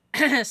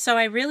 So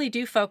I really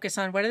do focus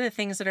on what are the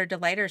things that are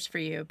delighters for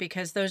you,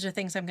 because those are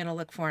things I'm going to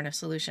look for in a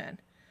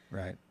solution.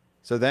 Right.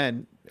 So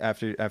then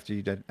after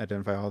you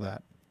identify all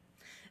that.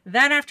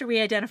 Then after we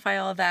identify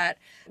all that,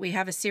 we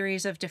have a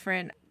series of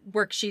different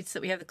worksheets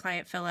that we have the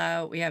client fill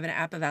out. We have an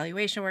app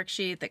evaluation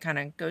worksheet that kind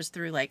of goes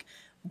through, like,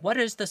 what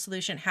does the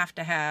solution have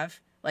to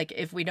have? Like,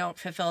 if we don't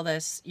fulfill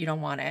this, you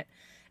don't want it.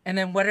 And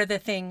then what are the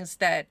things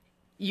that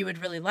you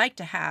would really like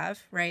to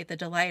have, right? The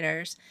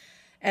delighters.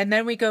 And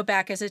then we go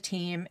back as a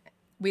team.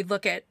 We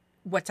look at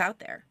what's out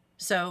there.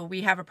 So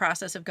we have a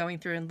process of going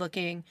through and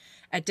looking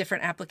at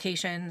different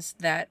applications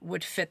that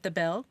would fit the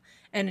bill.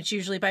 And it's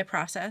usually by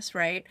process,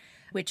 right?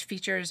 Which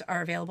features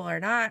are available or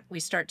not.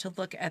 We start to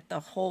look at the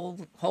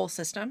whole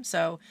system.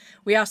 So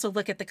we also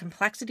look at the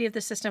complexity of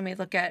the system. We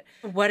look at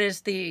what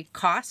is the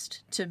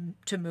cost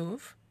to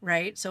move,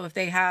 right? So if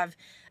they have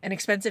an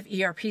expensive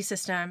ERP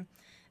system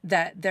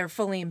that they're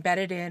fully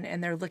embedded in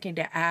and they're looking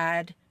to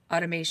add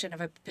automation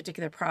of a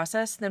particular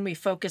process, then we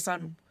focus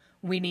on,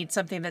 we need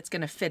something that's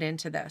going to fit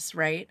into this,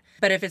 right?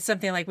 But if it's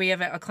something like we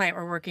have a client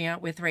we're working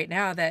out with right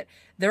now that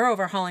they're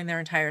overhauling their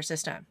entire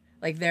system,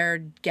 like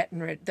they're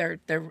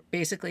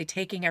basically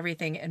taking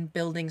everything and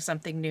building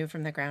something new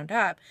from the ground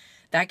up,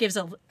 that gives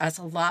us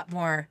a lot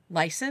more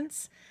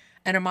license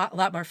and a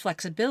lot more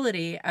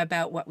flexibility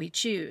about what we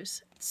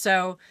choose.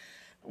 So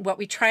what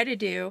we try to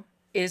do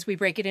is we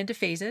break it into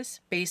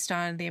phases based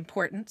on the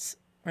importance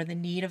or the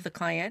need of the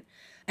client.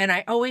 And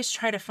I always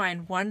try to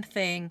find one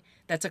thing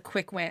that's a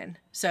quick win.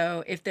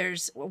 So if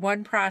there's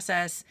one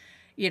process,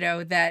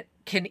 that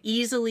can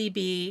easily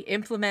be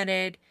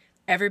implemented,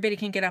 everybody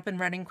can get up and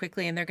running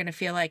quickly and they're going to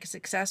feel like a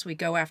success, we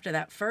go after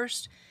that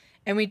first.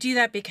 And we do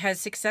that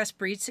because success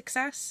breeds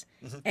success.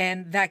 Mm-hmm.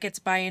 And that gets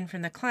buy-in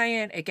from the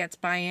client. It gets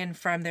buy-in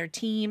from their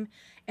team.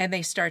 And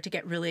they start to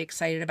get really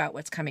excited about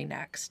what's coming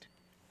next.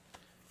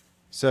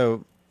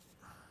 So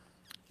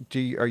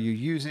are you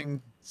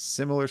using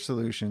similar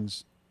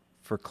solutions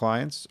for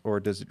clients, or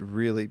does it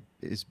really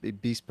is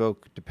it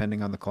bespoke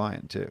depending on the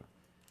client too?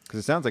 Because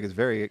it sounds like it's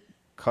very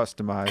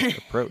customized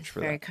approach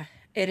for that.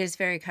 It is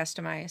very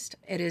customized.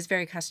 It is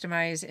very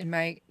customized in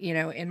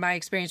my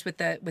experience with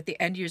the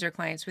end user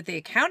clients. With the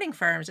accounting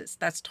firms,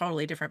 that's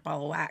totally different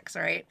ball of wax,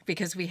 right?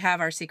 Because we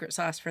have our secret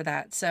sauce for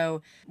that.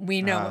 So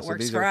we know what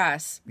works for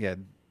us. Yeah.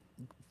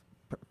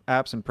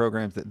 Apps and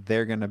programs that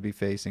they're going to be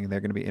facing and they're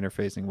going to be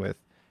interfacing with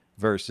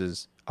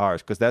versus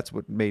ours. Because that's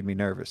what made me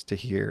nervous to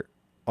hear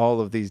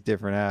all of these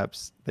different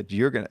apps that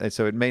you're going to,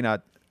 so it may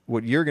not,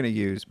 what you're going to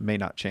use may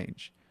not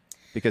change.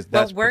 Because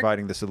that's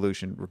providing the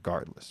solution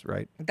regardless,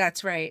 right?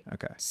 That's right.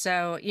 Okay.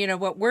 So,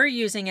 what we're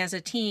using as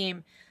a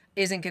team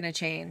isn't going to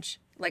change,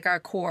 like our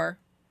core.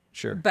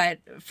 Sure. But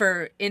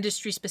for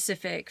industry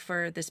specific,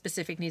 for the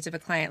specific needs of a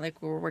client,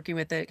 like we're working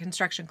with a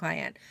construction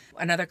client.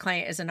 Another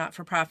client is a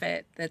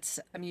not-for-profit that's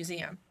a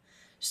museum.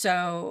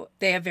 So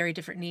they have very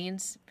different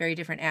needs, very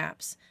different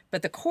apps.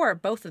 But the core,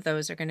 both of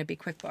those are going to be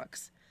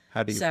QuickBooks.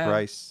 How do you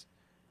price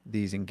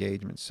these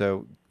engagements.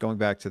 So going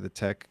back to the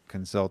tech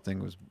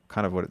consulting was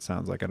kind of what it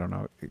sounds like. I don't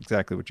know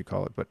exactly what you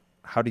call it, but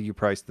how do you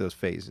price those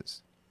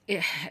phases?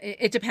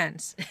 It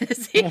depends.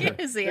 Is the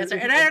answer,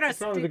 and I don't know. It's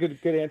probably a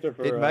good answer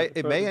for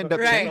it may end up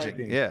Right.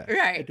 changing. Yeah.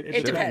 Right.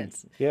 It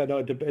depends. Yeah,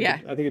 no, Yeah.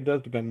 I think it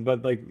does depend,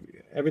 but like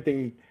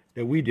everything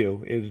that we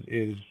do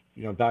is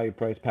value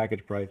price,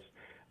 package price,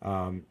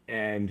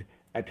 and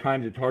at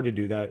times it's hard to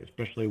do that,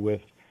 especially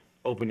with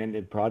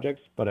open-ended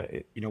projects. But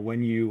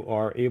when you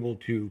are able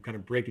to kind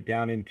of break it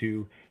down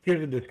into, here's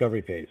the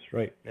discovery phase,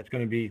 right? That's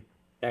going to be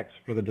X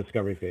for the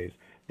discovery phase.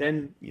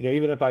 Then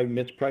even if I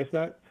misprice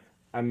that,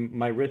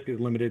 my risk is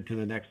limited to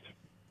the next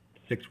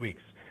 6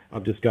 weeks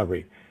of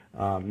discovery,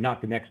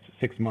 not the next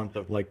 6 months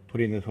of like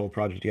putting this whole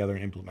project together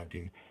and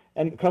implementing.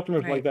 And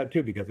customers like that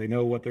too, because they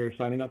know what they're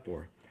signing up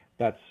for.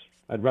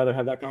 I'd rather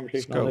have that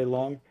conversation all day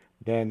long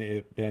than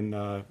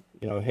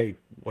hey,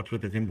 what's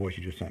with this invoice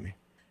you just sent me?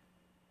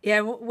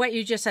 Yeah, what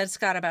you just said,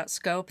 Scott, about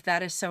scope,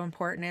 that is so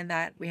important, and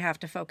that we have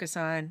to focus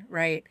on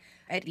right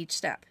at each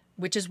step,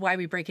 which is why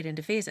we break it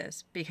into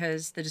phases,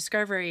 because the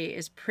discovery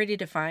is pretty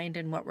defined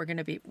in what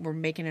we're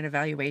making an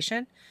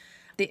evaluation.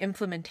 The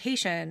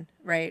implementation,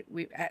 right?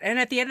 And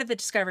at the end of the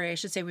discovery, I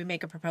should say, we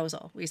make a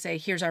proposal. We say,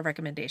 here's our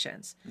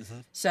recommendations. Mm-hmm.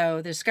 So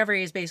the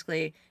discovery is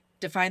basically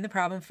define the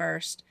problem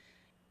first,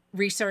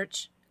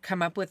 research,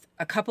 come up with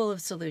a couple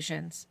of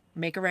solutions,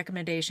 make a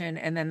recommendation,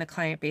 and then the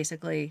client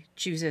basically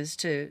chooses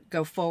to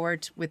go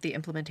forward with the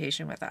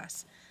implementation with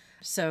us.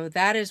 So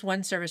that is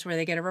one service where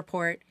they get a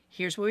report.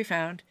 Here's what we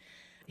found.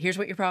 Here's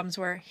what your problems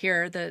were.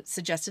 Here are the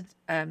suggested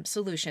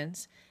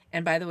solutions.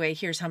 And by the way,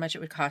 here's how much it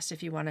would cost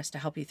if you want us to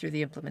help you through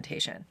the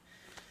implementation.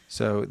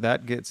 So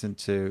that gets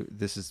into,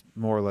 this is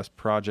more or less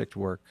project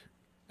work.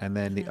 And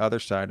then the other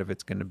side of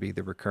it's going to be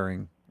the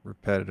recurring,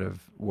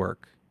 repetitive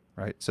work,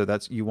 right? So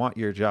you want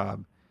your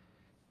job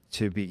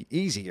to be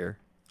easier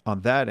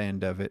on that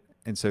end of it.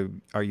 And so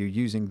are you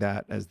using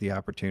that as the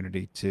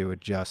opportunity to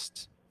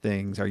adjust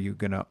things? Are you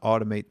going to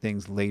automate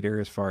things later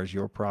as far as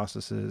your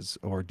processes,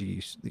 or do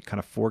you kind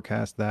of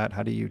forecast that?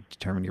 How do you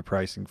determine your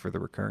pricing for the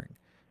recurring?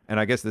 And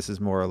I guess this is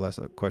more or less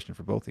a question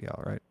for both of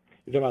y'all, right?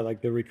 You're talking about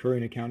like the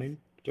recurring accounting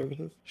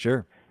services?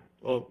 Sure.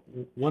 Well,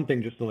 one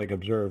thing just to like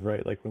observe,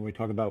 right? Like when we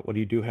talk about what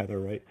do you do, Heather,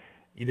 right?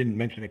 You didn't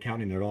mention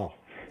accounting at all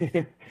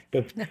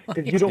because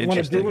you don't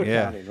want to do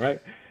accounting, right?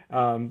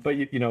 But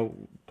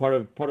part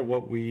of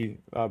what we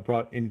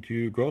brought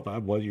into Growth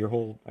Lab was your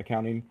whole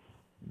accounting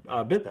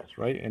business,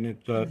 right? And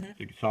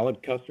it's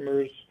solid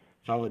customers,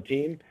 solid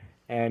team,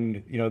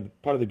 and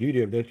part of the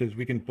beauty of this is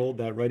we can fold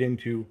that right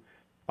into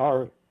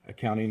our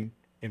accounting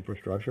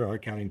infrastructure, our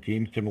accounting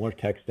team, similar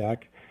tech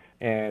stack,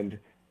 and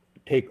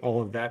take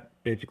all of that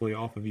basically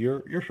off of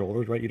your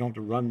shoulders, right? You don't have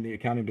to run the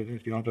accounting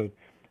business. You don't have to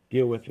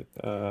deal with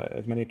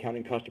as many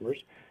accounting customers.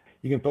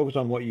 You can focus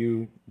on what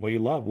you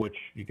love, which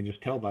you can just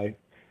tell by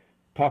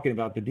talking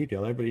about the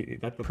detail. Everybody,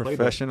 that's the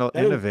professional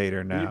playbook.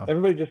 Innovator now.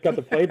 Everybody just got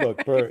the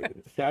playbook for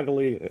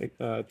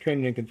Satterley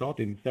Training and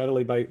Consulting,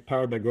 Satterley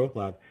powered by Growth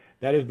Lab.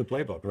 That is the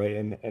playbook, right?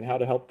 And how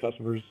to help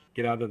customers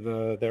get out of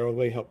their own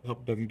way,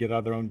 help them get out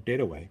of their own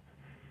data way.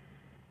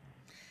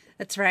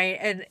 That's right.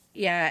 And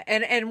yeah,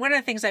 and one of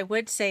the things I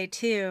would say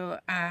too,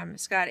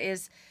 Scott,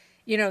 is,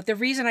 the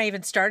reason I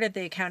even started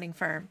the accounting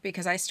firm,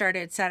 because I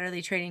started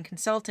Satterley Training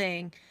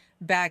Consulting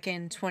back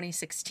in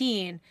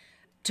 2016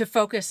 to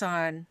focus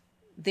on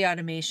the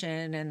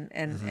automation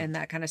and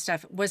that kind of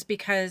stuff, was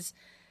because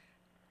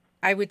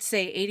I would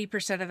say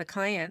 80% of the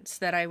clients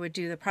that I would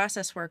do the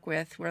process work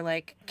with were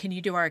like, can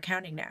you do our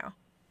accounting now?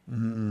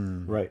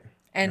 Mm-hmm. Right.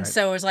 And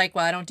so I was like,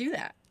 well, I don't do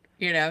that.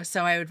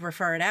 So I would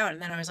refer it out,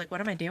 and then I was like,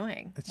 what am I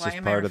doing? It's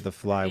just part of the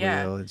flywheel.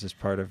 Yeah. It's just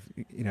part of,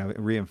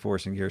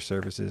 reinforcing your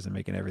services and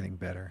making everything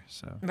better.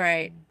 So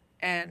right.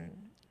 And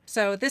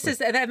so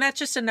and that's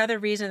just another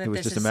reason that it was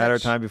this just is a matter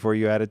of time before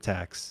you added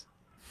tax.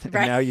 And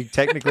right. now you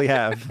technically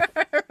have.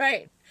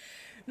 Right.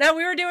 No,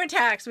 we were doing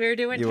tax. We were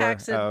doing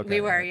tax. Oh,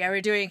 okay. We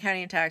were doing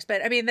accounting and tax.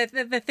 But I mean,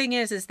 the thing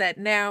is that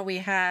now we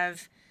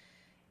have,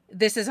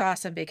 this is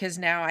awesome because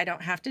now I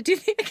don't have to do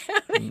the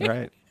accounting.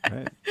 Right.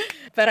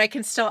 But I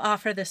can still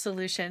offer the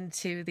solution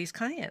to these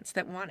clients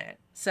that want it.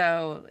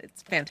 So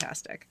it's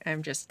fantastic.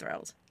 I'm just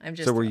thrilled.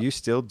 So were you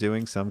still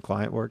doing some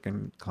client work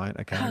and client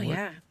accounting work?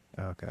 Yeah.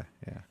 Okay.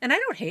 Yeah. And I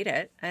don't hate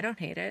it.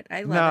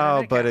 I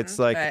love it. But it's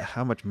like,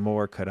 how much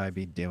more could I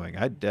be doing?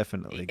 I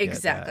definitely get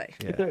exactly.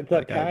 That. Yeah. It's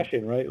that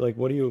passion, right? Like,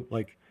 what are you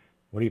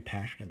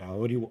passionate about?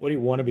 What do you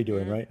want to be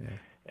doing, right? Yeah.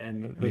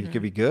 And you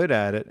could be good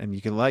at it and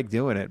you can like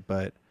doing it,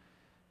 but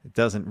it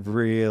doesn't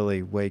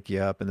really wake you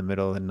up in the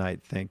middle of the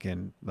night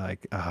thinking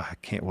like, oh, I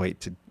can't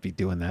wait to be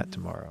doing that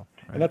tomorrow.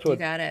 Right? And that's what you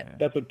got it.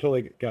 That's what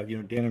totally got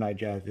Dan and I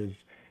jazzed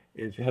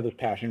is Heather's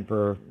passion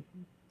for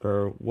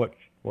what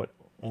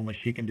only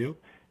she can do,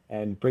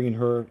 and bringing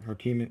her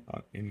team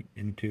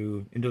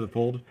into the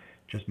fold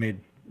just made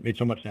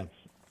so much sense.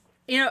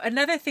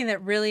 Another thing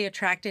that really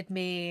attracted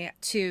me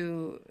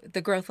to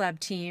the Growth Lab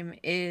team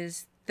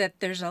is that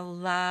there's a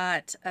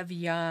lot of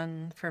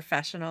young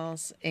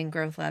professionals in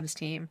Growth Lab's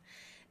team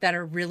that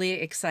are really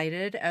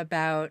excited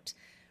about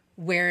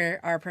where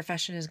our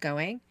profession is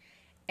going.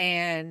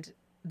 And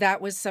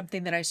that was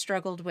something that I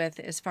struggled with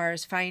as far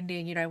as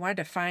finding, I wanted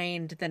to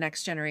find the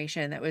next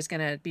generation that was going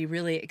to be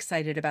really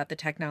excited about the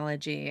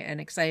technology and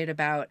excited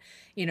about,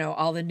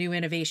 all the new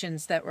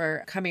innovations that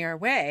were coming our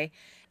way.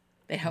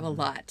 They have a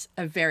lot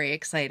of very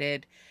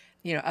excited,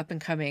 up and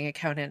coming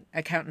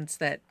accountants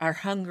that are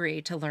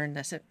hungry to learn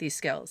these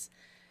skills.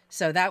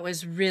 So that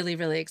was really,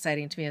 really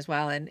exciting to me as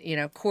well. And,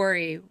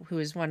 Corey, who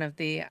is one of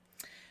the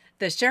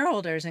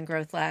shareholders in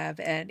Growth Lab,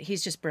 and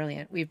he's just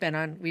brilliant. We've been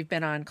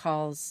on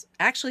calls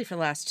actually for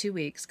the last 2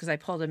 weeks because I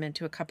pulled him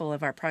into a couple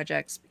of our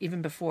projects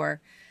even before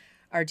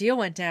our deal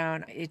went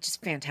down. It's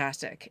just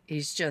fantastic.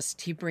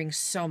 He brings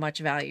so much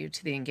value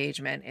to the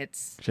engagement.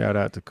 It's Shout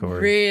out to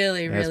Corey.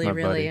 Really, That's really, my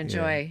really buddy.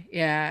 enjoy.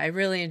 Yeah, I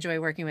really enjoy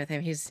working with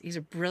him. He's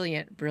a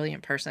brilliant,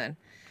 brilliant person.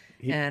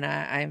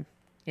 And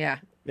Yeah,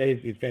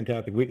 he's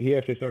fantastic. He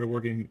actually started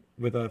working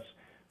with us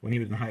when he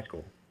was in high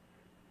school.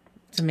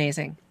 It's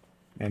amazing.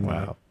 And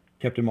Wow.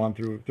 Kept him on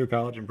through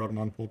college and brought him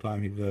on full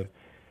time.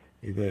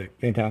 He's a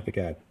fantastic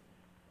ad.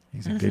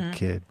 He's a good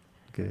kid.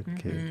 Good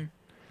kid.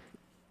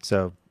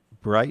 So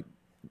bright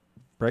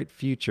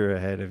future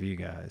ahead of you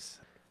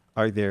guys.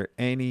 Is there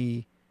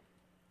anything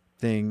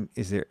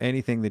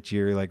that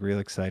you're like real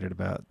excited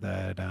about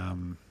that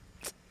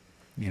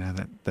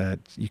that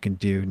you can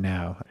do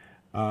now?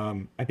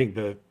 I think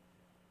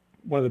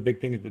one of the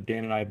big things that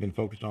Dan and I have been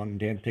focused on, and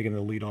Dan's taken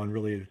the lead on,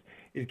 really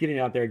is getting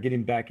out there,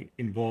 getting back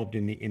involved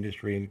in the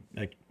industry, and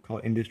like call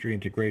it industry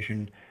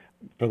integration,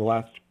 for the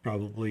last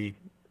probably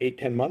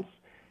 8-10 months,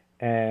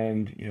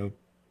 and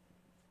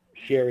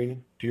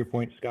sharing, to your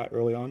point, Scott,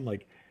 early on,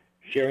 like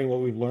sharing what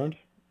we've learned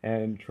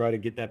and try to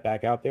get that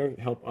back out there,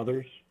 help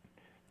others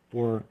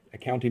for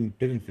accounting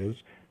businesses.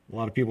 A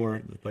lot of people are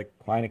like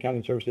client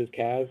accounting services,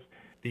 CAS.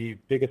 The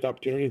biggest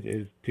opportunities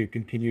is to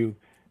continue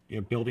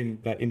building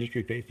that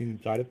industry-facing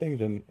side of things.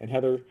 And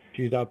Heather,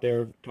 she's out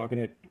there talking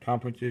at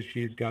conferences.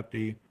 She's got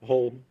the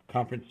whole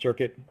conference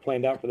circuit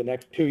planned out for the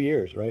next 2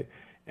 years, right?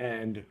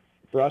 And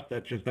for us,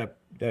 that's just that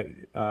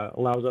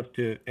allows us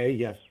to, A,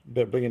 yes,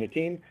 bring in a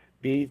team,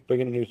 B,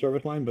 bring in a new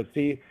service line, but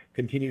C,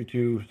 continue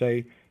to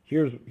say,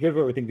 here's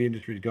where we think the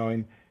industry is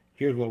going.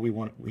 Here's what we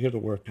want. Here's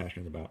what we're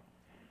passionate about.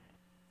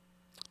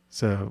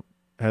 So,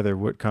 Heather,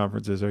 what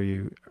conferences are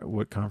you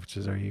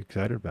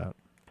excited about?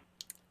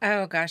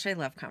 Oh gosh, I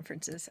love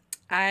conferences.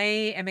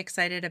 I am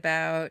excited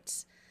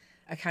about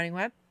Accounting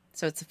Web.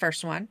 So it's the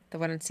first one, the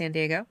one in San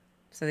Diego.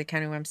 So the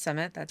Accounting Web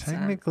Summit. That's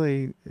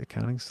Technically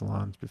accounting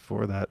salons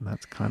before that, and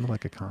that's kind of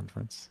like a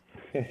conference.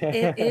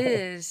 It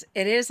is.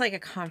 It is like a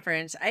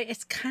conference.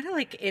 It's kind of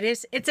like it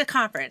is. It's a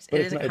conference.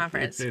 It is a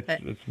conference.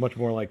 It's much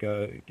more like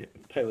a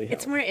tightly held.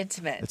 It's more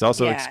intimate. It's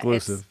also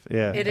exclusive.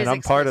 Yeah. It and is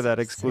I'm part of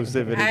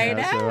exclusive. that exclusivity I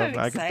now, know. so I'm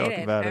I can talk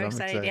about it. I'm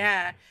excited.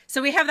 Yeah.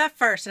 So we have that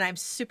first, and I'm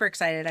super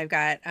excited. I've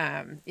got,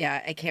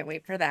 I can't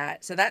wait for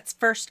that. So that's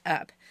first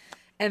up.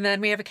 And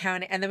then we have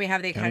accounting, and then we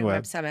have the Accounting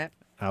Web Summit.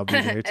 I'll be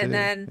there too. And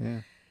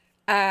then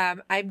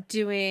I'm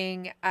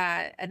doing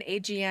an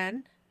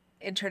AGN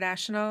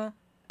International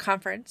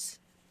Conference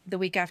the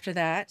week after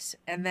that,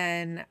 and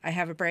then I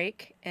have a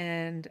break,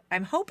 and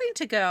I'm hoping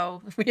to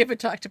go, we haven't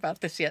talked about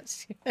this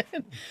yet,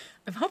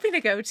 I'm hoping to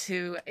go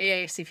to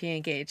AICP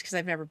Engage because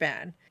I've never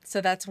been.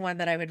 So that's one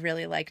that I would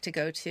really like to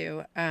go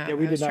to. Yeah,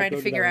 we did not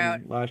go to that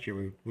one last year.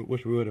 We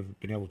wish we would have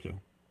been able to.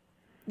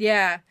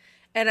 Yeah,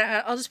 and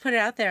I'll just put it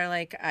out there,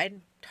 like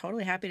I'm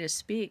totally happy to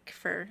speak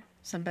for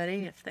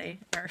somebody if they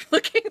are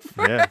looking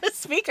for a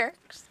speaker.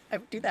 I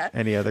would do that.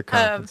 Any other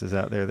conferences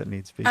out there that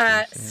need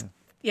speakers?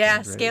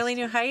 Yeah, Scaling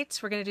New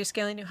Heights. We're going to do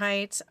Scaling New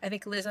Heights. I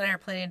think Liz and I are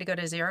planning to go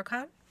to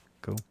XeroCon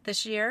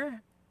this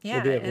year.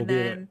 Yeah.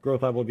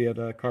 Growth Lab will be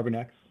at Carbon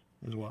X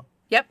as well.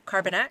 Yep,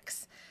 Carbon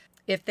X.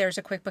 If there's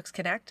a QuickBooks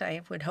Connect,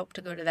 I would hope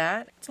to go to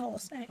that. That's all I'll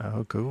say.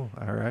 Oh, cool.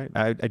 All right.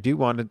 I do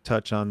want to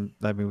touch on,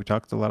 we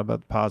talked a lot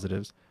about the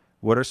positives.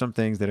 What are some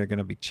things that are going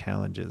to be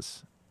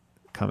challenges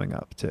coming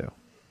up too?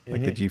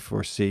 Like that you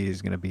foresee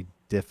is going to be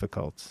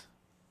difficult?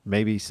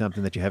 Maybe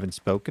something that you haven't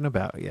spoken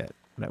about yet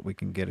that we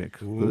can get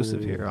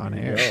exclusive here on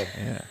air.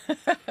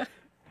 Yeah.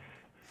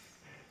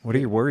 What are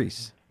your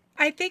worries?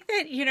 I think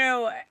that,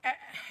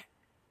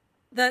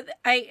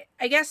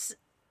 I guess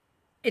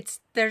I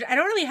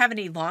don't really have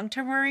any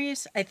long-term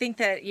worries. I think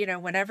that,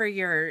 whenever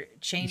you're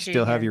changing. You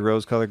still have your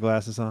rose-colored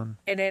glasses on?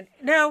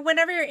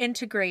 Whenever you're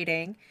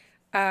integrating,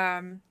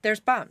 there's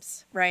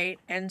bumps, right?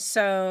 And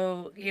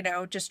so,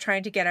 just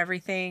trying to get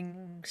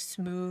everything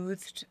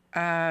smoothed.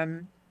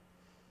 I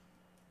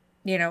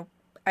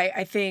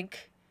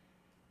think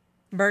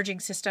merging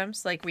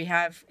systems like we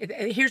have,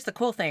 here's the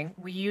cool thing.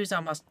 We use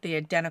almost the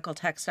identical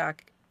tech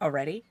stack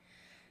already.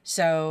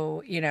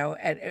 So,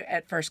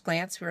 at first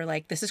glance, we were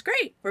like, this is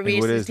great. What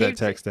is that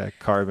tech stack?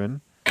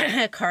 Carbon.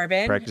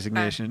 Practice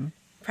Ignition.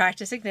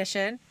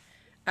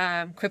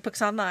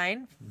 QuickBooks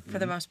Online for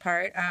the most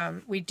part.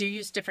 We do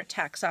use different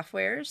tax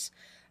softwares.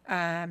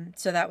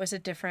 So that was a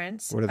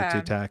difference. What are the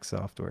two tax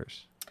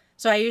softwares?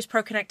 So I use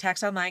ProConnect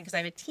Tax Online because I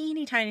have a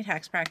teeny tiny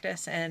tax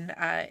practice, and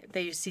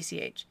they use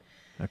CCH.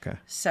 Okay.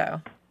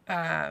 So,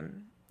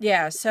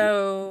 Yeah.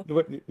 So The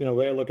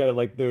way I look at it,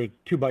 like there's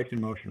two bikes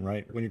in motion,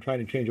 right? When you're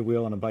trying to change a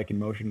wheel on a bike in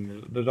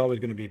motion, there's always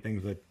going to be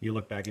things that you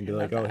look back and I be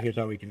love like, oh, that. here's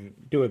how we can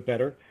do it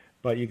better.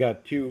 But you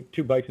got two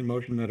bikes in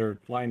motion that are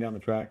flying down the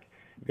track.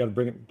 You got to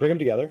bring them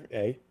together.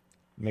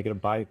 Make it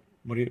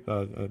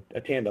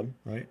a tandem,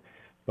 right?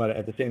 But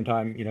at the same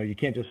time, you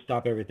can't just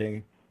stop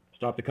everything,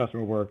 stop the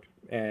customer work,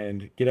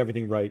 and get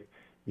everything right.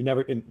 You're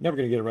never going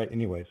to get it right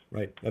anyways,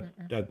 right? That's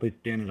at least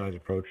Dan and I's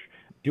approach.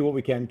 Do what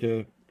we can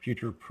to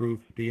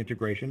future-proof the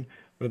integration,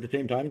 but at the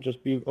same time,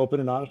 just be open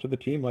and honest with the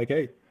team. Like,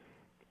 hey,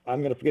 I'm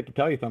going to forget to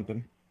tell you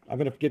something. I'm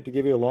going to forget to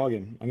give you a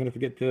login. I'm going to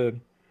forget to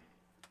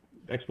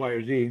X, Y,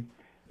 or Z.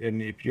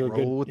 And if you're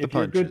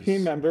a good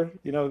team member,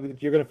 you're going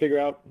to figure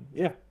out,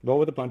 roll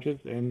with the punches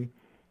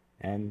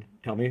and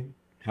tell me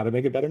how to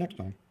make it better next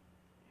time.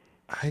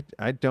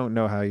 I don't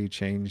know how you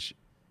change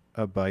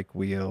a bike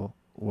wheel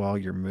while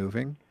you're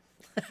moving.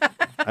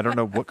 I don't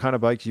know what kind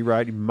of bike you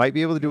ride. You might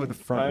be able to do it with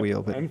the front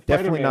wheel, but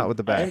definitely not with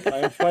the back.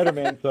 I'm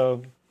Spider-Man,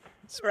 so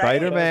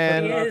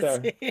Spider-Man.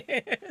 Right. He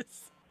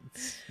is.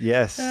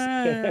 Yes.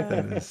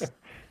 That is.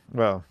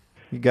 Well,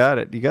 you got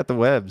it. You got the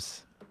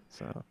webs.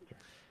 So.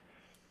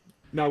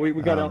 No, we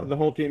got the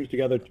whole teams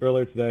together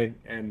earlier today,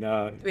 and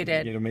we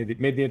did.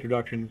 Made the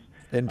introductions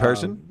in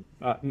person.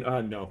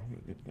 No,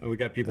 we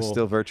got people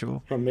still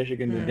virtual from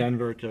Michigan to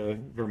Denver to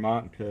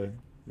Vermont to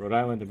Rhode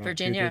Island to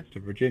Massachusetts to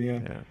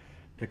Virginia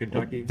to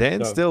Kentucky. Well,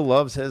 Dan still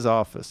loves his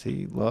office.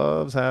 He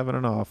loves having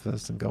an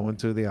office and going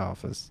to the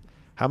office.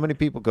 How many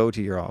people go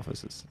to your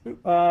offices?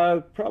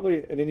 Probably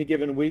at any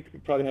given week, we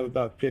probably have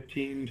about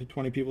 15 to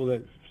 20 people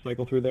that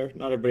cycle through there.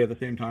 Not everybody at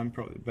the same time.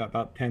 Probably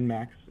about 10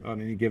 max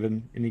on any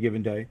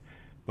given day.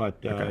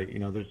 But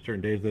there's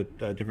certain days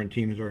that different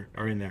teams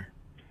are in there.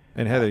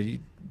 And Heather,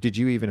 did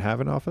you even have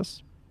an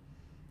office?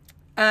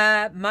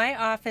 My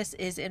office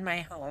is in my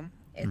home.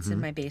 It's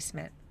in my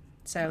basement.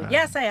 So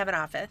yes, I have an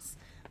office,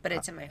 but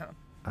it's in my home.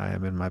 I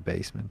am in my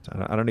basement.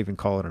 I don't even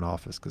call it an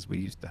office because we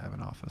used to have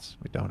an office.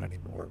 We don't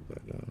anymore. But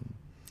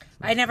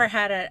I never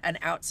had an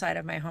outside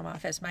of my home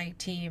office. My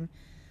team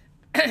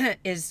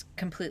is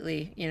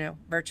completely,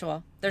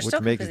 virtual. They're still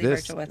completely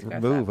virtual with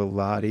Growth move a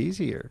lot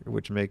easier,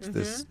 which makes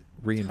this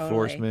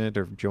reinforcement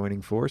or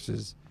joining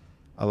forces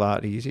a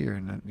lot easier,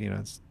 and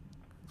it's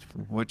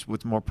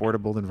what's more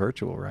portable than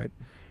virtual, right?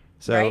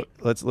 So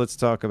let's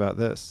talk about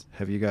this.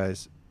 Have you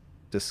guys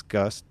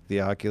discussed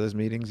the Oculus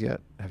meetings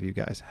yet? Have you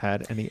guys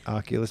had any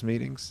Oculus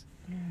meetings?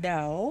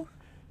 No.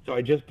 So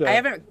I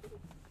haven't.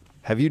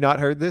 Have you not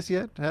heard this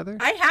yet, Heather?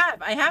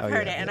 I have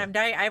heard it, and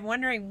I'm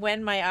wondering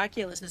when my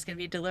Oculus is going to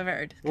be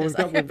delivered. Well,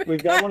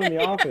 we've got one in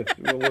the office.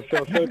 We'll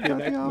show it to you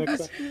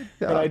next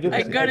time.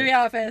 I can go to the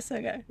office.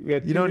 Okay.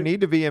 You don't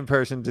need to be in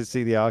person to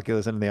see the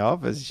Oculus in the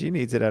office. She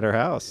needs it at her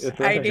house.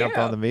 I do. Jump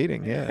on the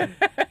meeting. Yeah.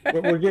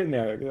 We're getting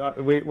there.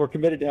 We're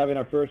committed to having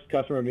our first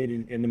customer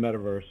meeting in the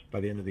metaverse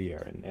by the end of the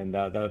year, and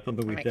that was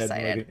something we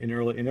said in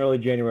early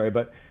January.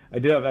 But I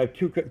have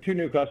two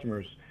new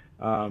customers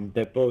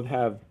that both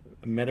have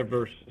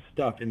metaverse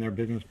stuff in their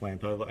business plan.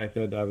 So I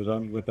said, I was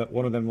on with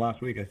one of them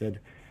last week. I said,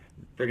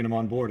 bringing them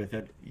on board. I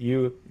said,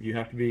 you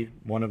have to be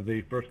one of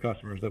the first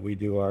customers that we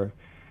do our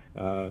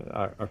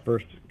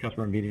first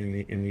customer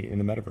meeting in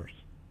the metaverse.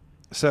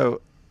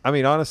 So, I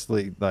mean,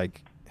 honestly,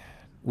 like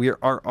we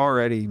are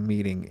already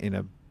meeting in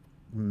a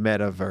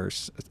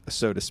metaverse,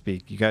 so to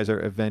speak. You guys are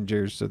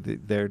Avengers, so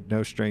they're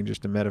no strangers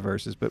to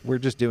metaverses, but we're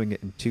just doing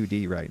it in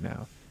 2D right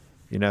now.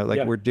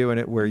 We're doing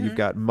it where you've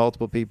got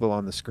multiple people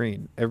on the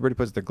screen. Everybody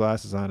puts their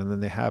glasses on, and then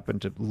they happen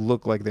to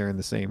look like they're in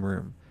the same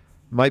room.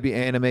 Might be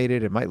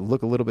animated. It might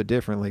look a little bit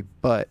differently,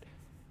 but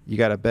you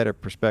got a better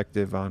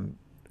perspective on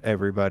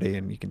everybody,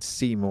 and you can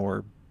see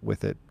more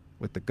with it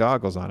with the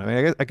goggles on. I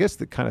mean, I guess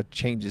that kind of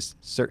changes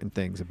certain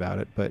things about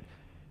it, but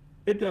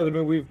it does. I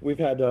mean, we've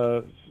had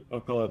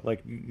I'll call it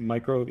like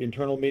micro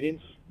internal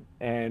meetings,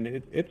 and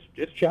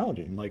it's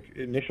challenging. Like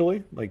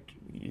initially, like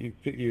you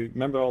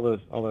remember all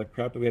the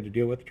crap that we had to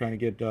deal with trying to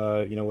get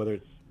whether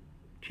it's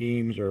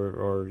Teams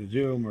or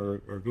Zoom or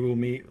Google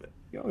Meet.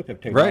 You always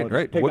have technology.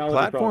 Right. What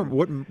platform?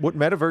 Problems. What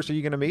metaverse are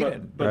you going to meet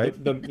in? But right.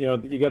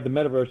 You got the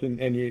metaverse,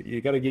 and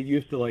you got to get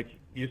used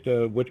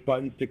to which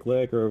buttons to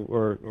click or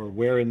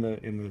where in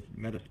the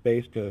meta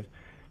space to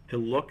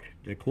look,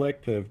 to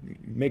click, to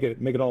make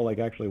it all like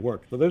actually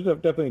work. So there's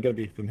definitely going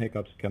to be some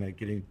hiccups, kind of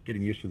getting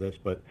used to this,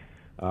 but.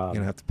 You're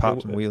gonna have to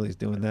pop some wheelies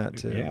doing that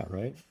too. Yeah,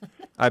 right.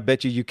 I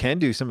bet you can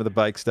do some of the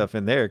bike stuff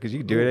in there because you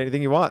can do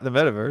anything you want in the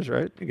metaverse,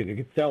 right? You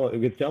could sell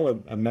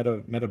a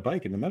meta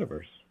bike in the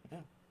metaverse. Yeah.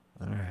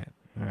 All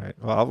right.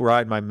 Well, I'll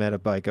ride my meta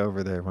bike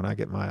over there when I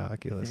get my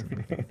Oculus.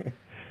 And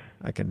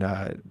I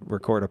can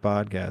record a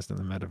podcast in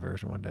the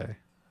metaverse one day.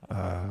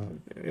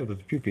 There's a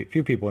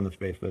few people in the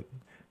space that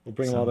will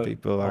bring some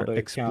people are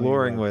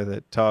exploring with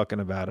it, talking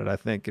about it. I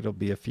think it'll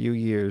be a few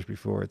years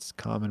before it's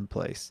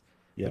commonplace.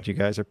 Yeah. But you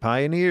guys are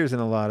pioneers in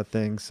a lot of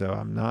things, so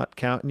I'm not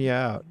counting you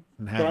out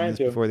and having this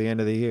before the end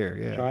of the year.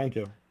 Yeah. Trying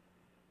to.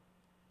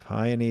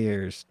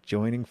 Pioneers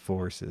joining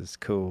forces.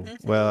 Cool.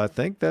 Well, I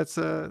think that's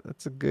a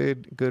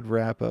good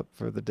wrap up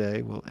for the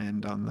day. We'll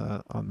end on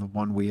the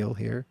one wheel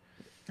here.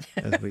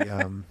 as we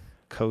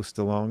coast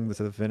along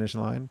to the finish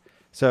line.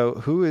 So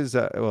who is,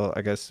 well,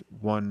 I guess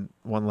one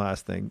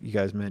last thing. You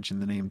guys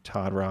mentioned the name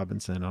Todd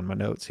Robinson on my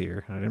notes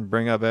here. I didn't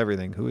bring up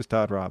everything. Who is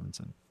Todd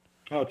Robinson?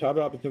 Oh, Todd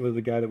Robinson was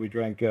the guy that we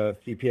drank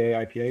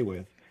CPA IPA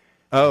with.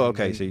 Oh,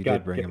 okay. So you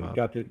did bring him up.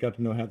 Got to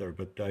know Heather,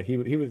 but he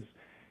was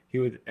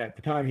at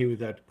the time he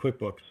was at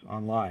QuickBooks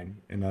Online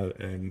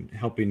and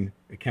helping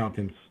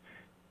accountants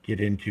get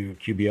into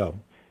QBO.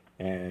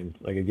 And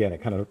like again,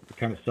 it kind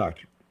of sucked.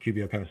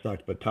 QBO kind of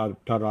sucked, but Todd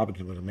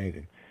Robinson was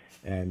amazing.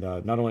 And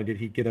not only did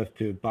he get us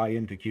to buy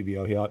into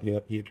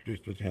QBO, he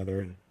introduced us to Heather,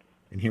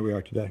 and here we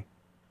are today.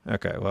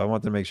 Okay, well, I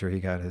wanted to make sure he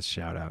got his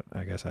shout out.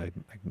 I guess I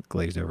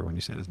glazed over when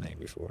you said his name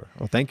before.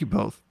 Well, thank you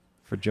both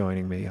for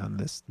joining me on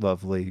this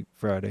lovely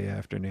Friday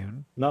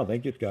afternoon. No,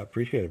 thank you, Scott.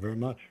 Appreciate it very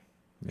much.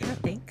 Yeah,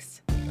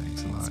 thanks.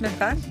 Thanks a lot. It's been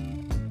fun.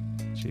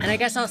 Cheers. And I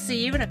guess I'll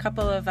see you in a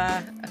couple of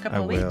I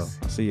weeks. will.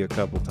 I'll see you a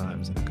couple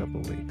times in a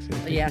couple weeks.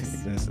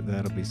 Yes.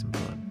 That'll be some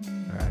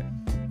fun. All right.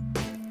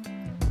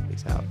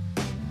 Peace out.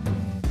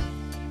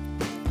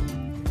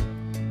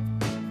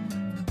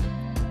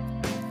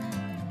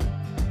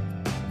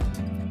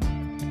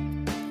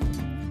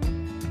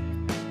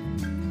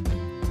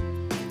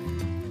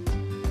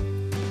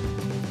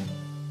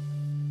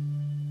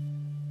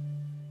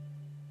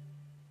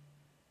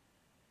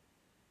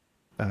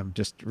 I'm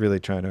just really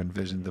trying to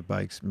envision the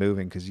bikes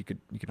moving, because you could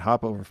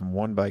hop over from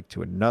one bike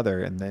to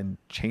another and then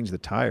change the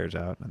tires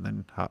out and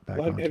then hop back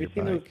onto your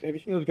bike. Have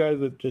you seen those guys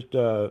that just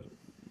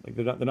like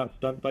they're not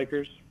stunt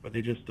bikers, but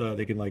they just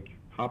they can like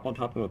hop on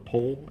top of a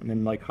pole and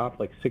then like hop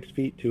like 6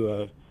 feet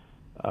to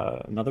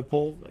another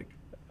pole? Like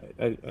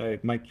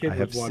my kid I was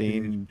have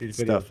watching seen these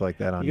videos. stuff like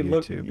that on You can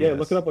YouTube. look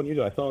Yes. it up on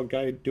YouTube. I saw a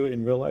guy do it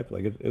in real life.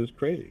 Like it was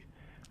crazy.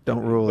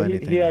 Don't rule But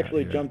anything. He out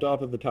actually here. jumped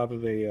off of the top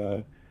of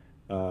a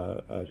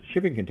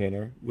shipping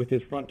container with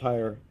his front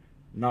tire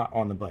not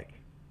on the bike.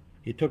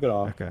 He took it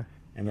off Okay.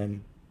 and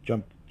then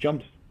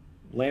jumped,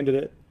 landed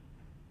it,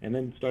 and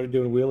then started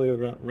doing a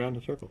wheelie around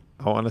the circle.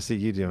 I want to see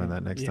you doing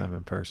that next Yeah. time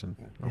in person.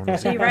 I wanna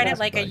So see you ride those it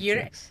like a bike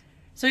unit. tricks.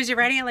 So is he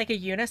riding it like a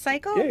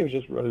unicycle? Yeah, he was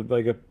just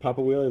like a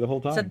papa wheelie the whole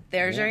time. So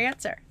there's your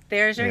answer.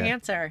 There's your Yeah.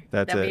 answer.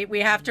 That's that it. we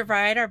have to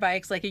ride our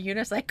bikes like a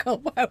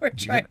unicycle while we're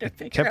trying to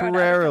figure out.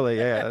 Temporarily,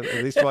 yeah.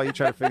 At least while you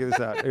try to figure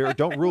this out, or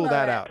don't rule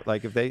that out.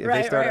 Like if they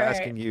Right, start right,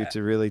 asking right. you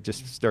to really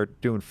just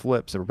start doing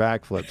flips or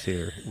backflips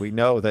here, we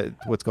know that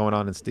what's going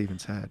on in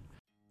Steven's head.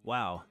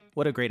 Wow,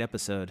 what a great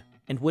episode.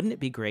 And wouldn't it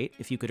be great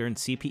if you could earn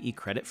CPE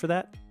credit for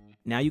that?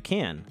 Now you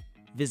can.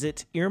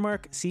 Visit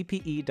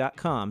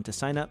earmarkcpe.com to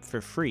sign up for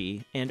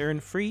free and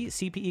earn free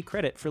CPE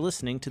credit for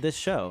listening to this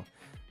show.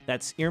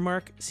 That's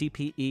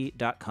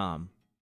earmarkcpe.com.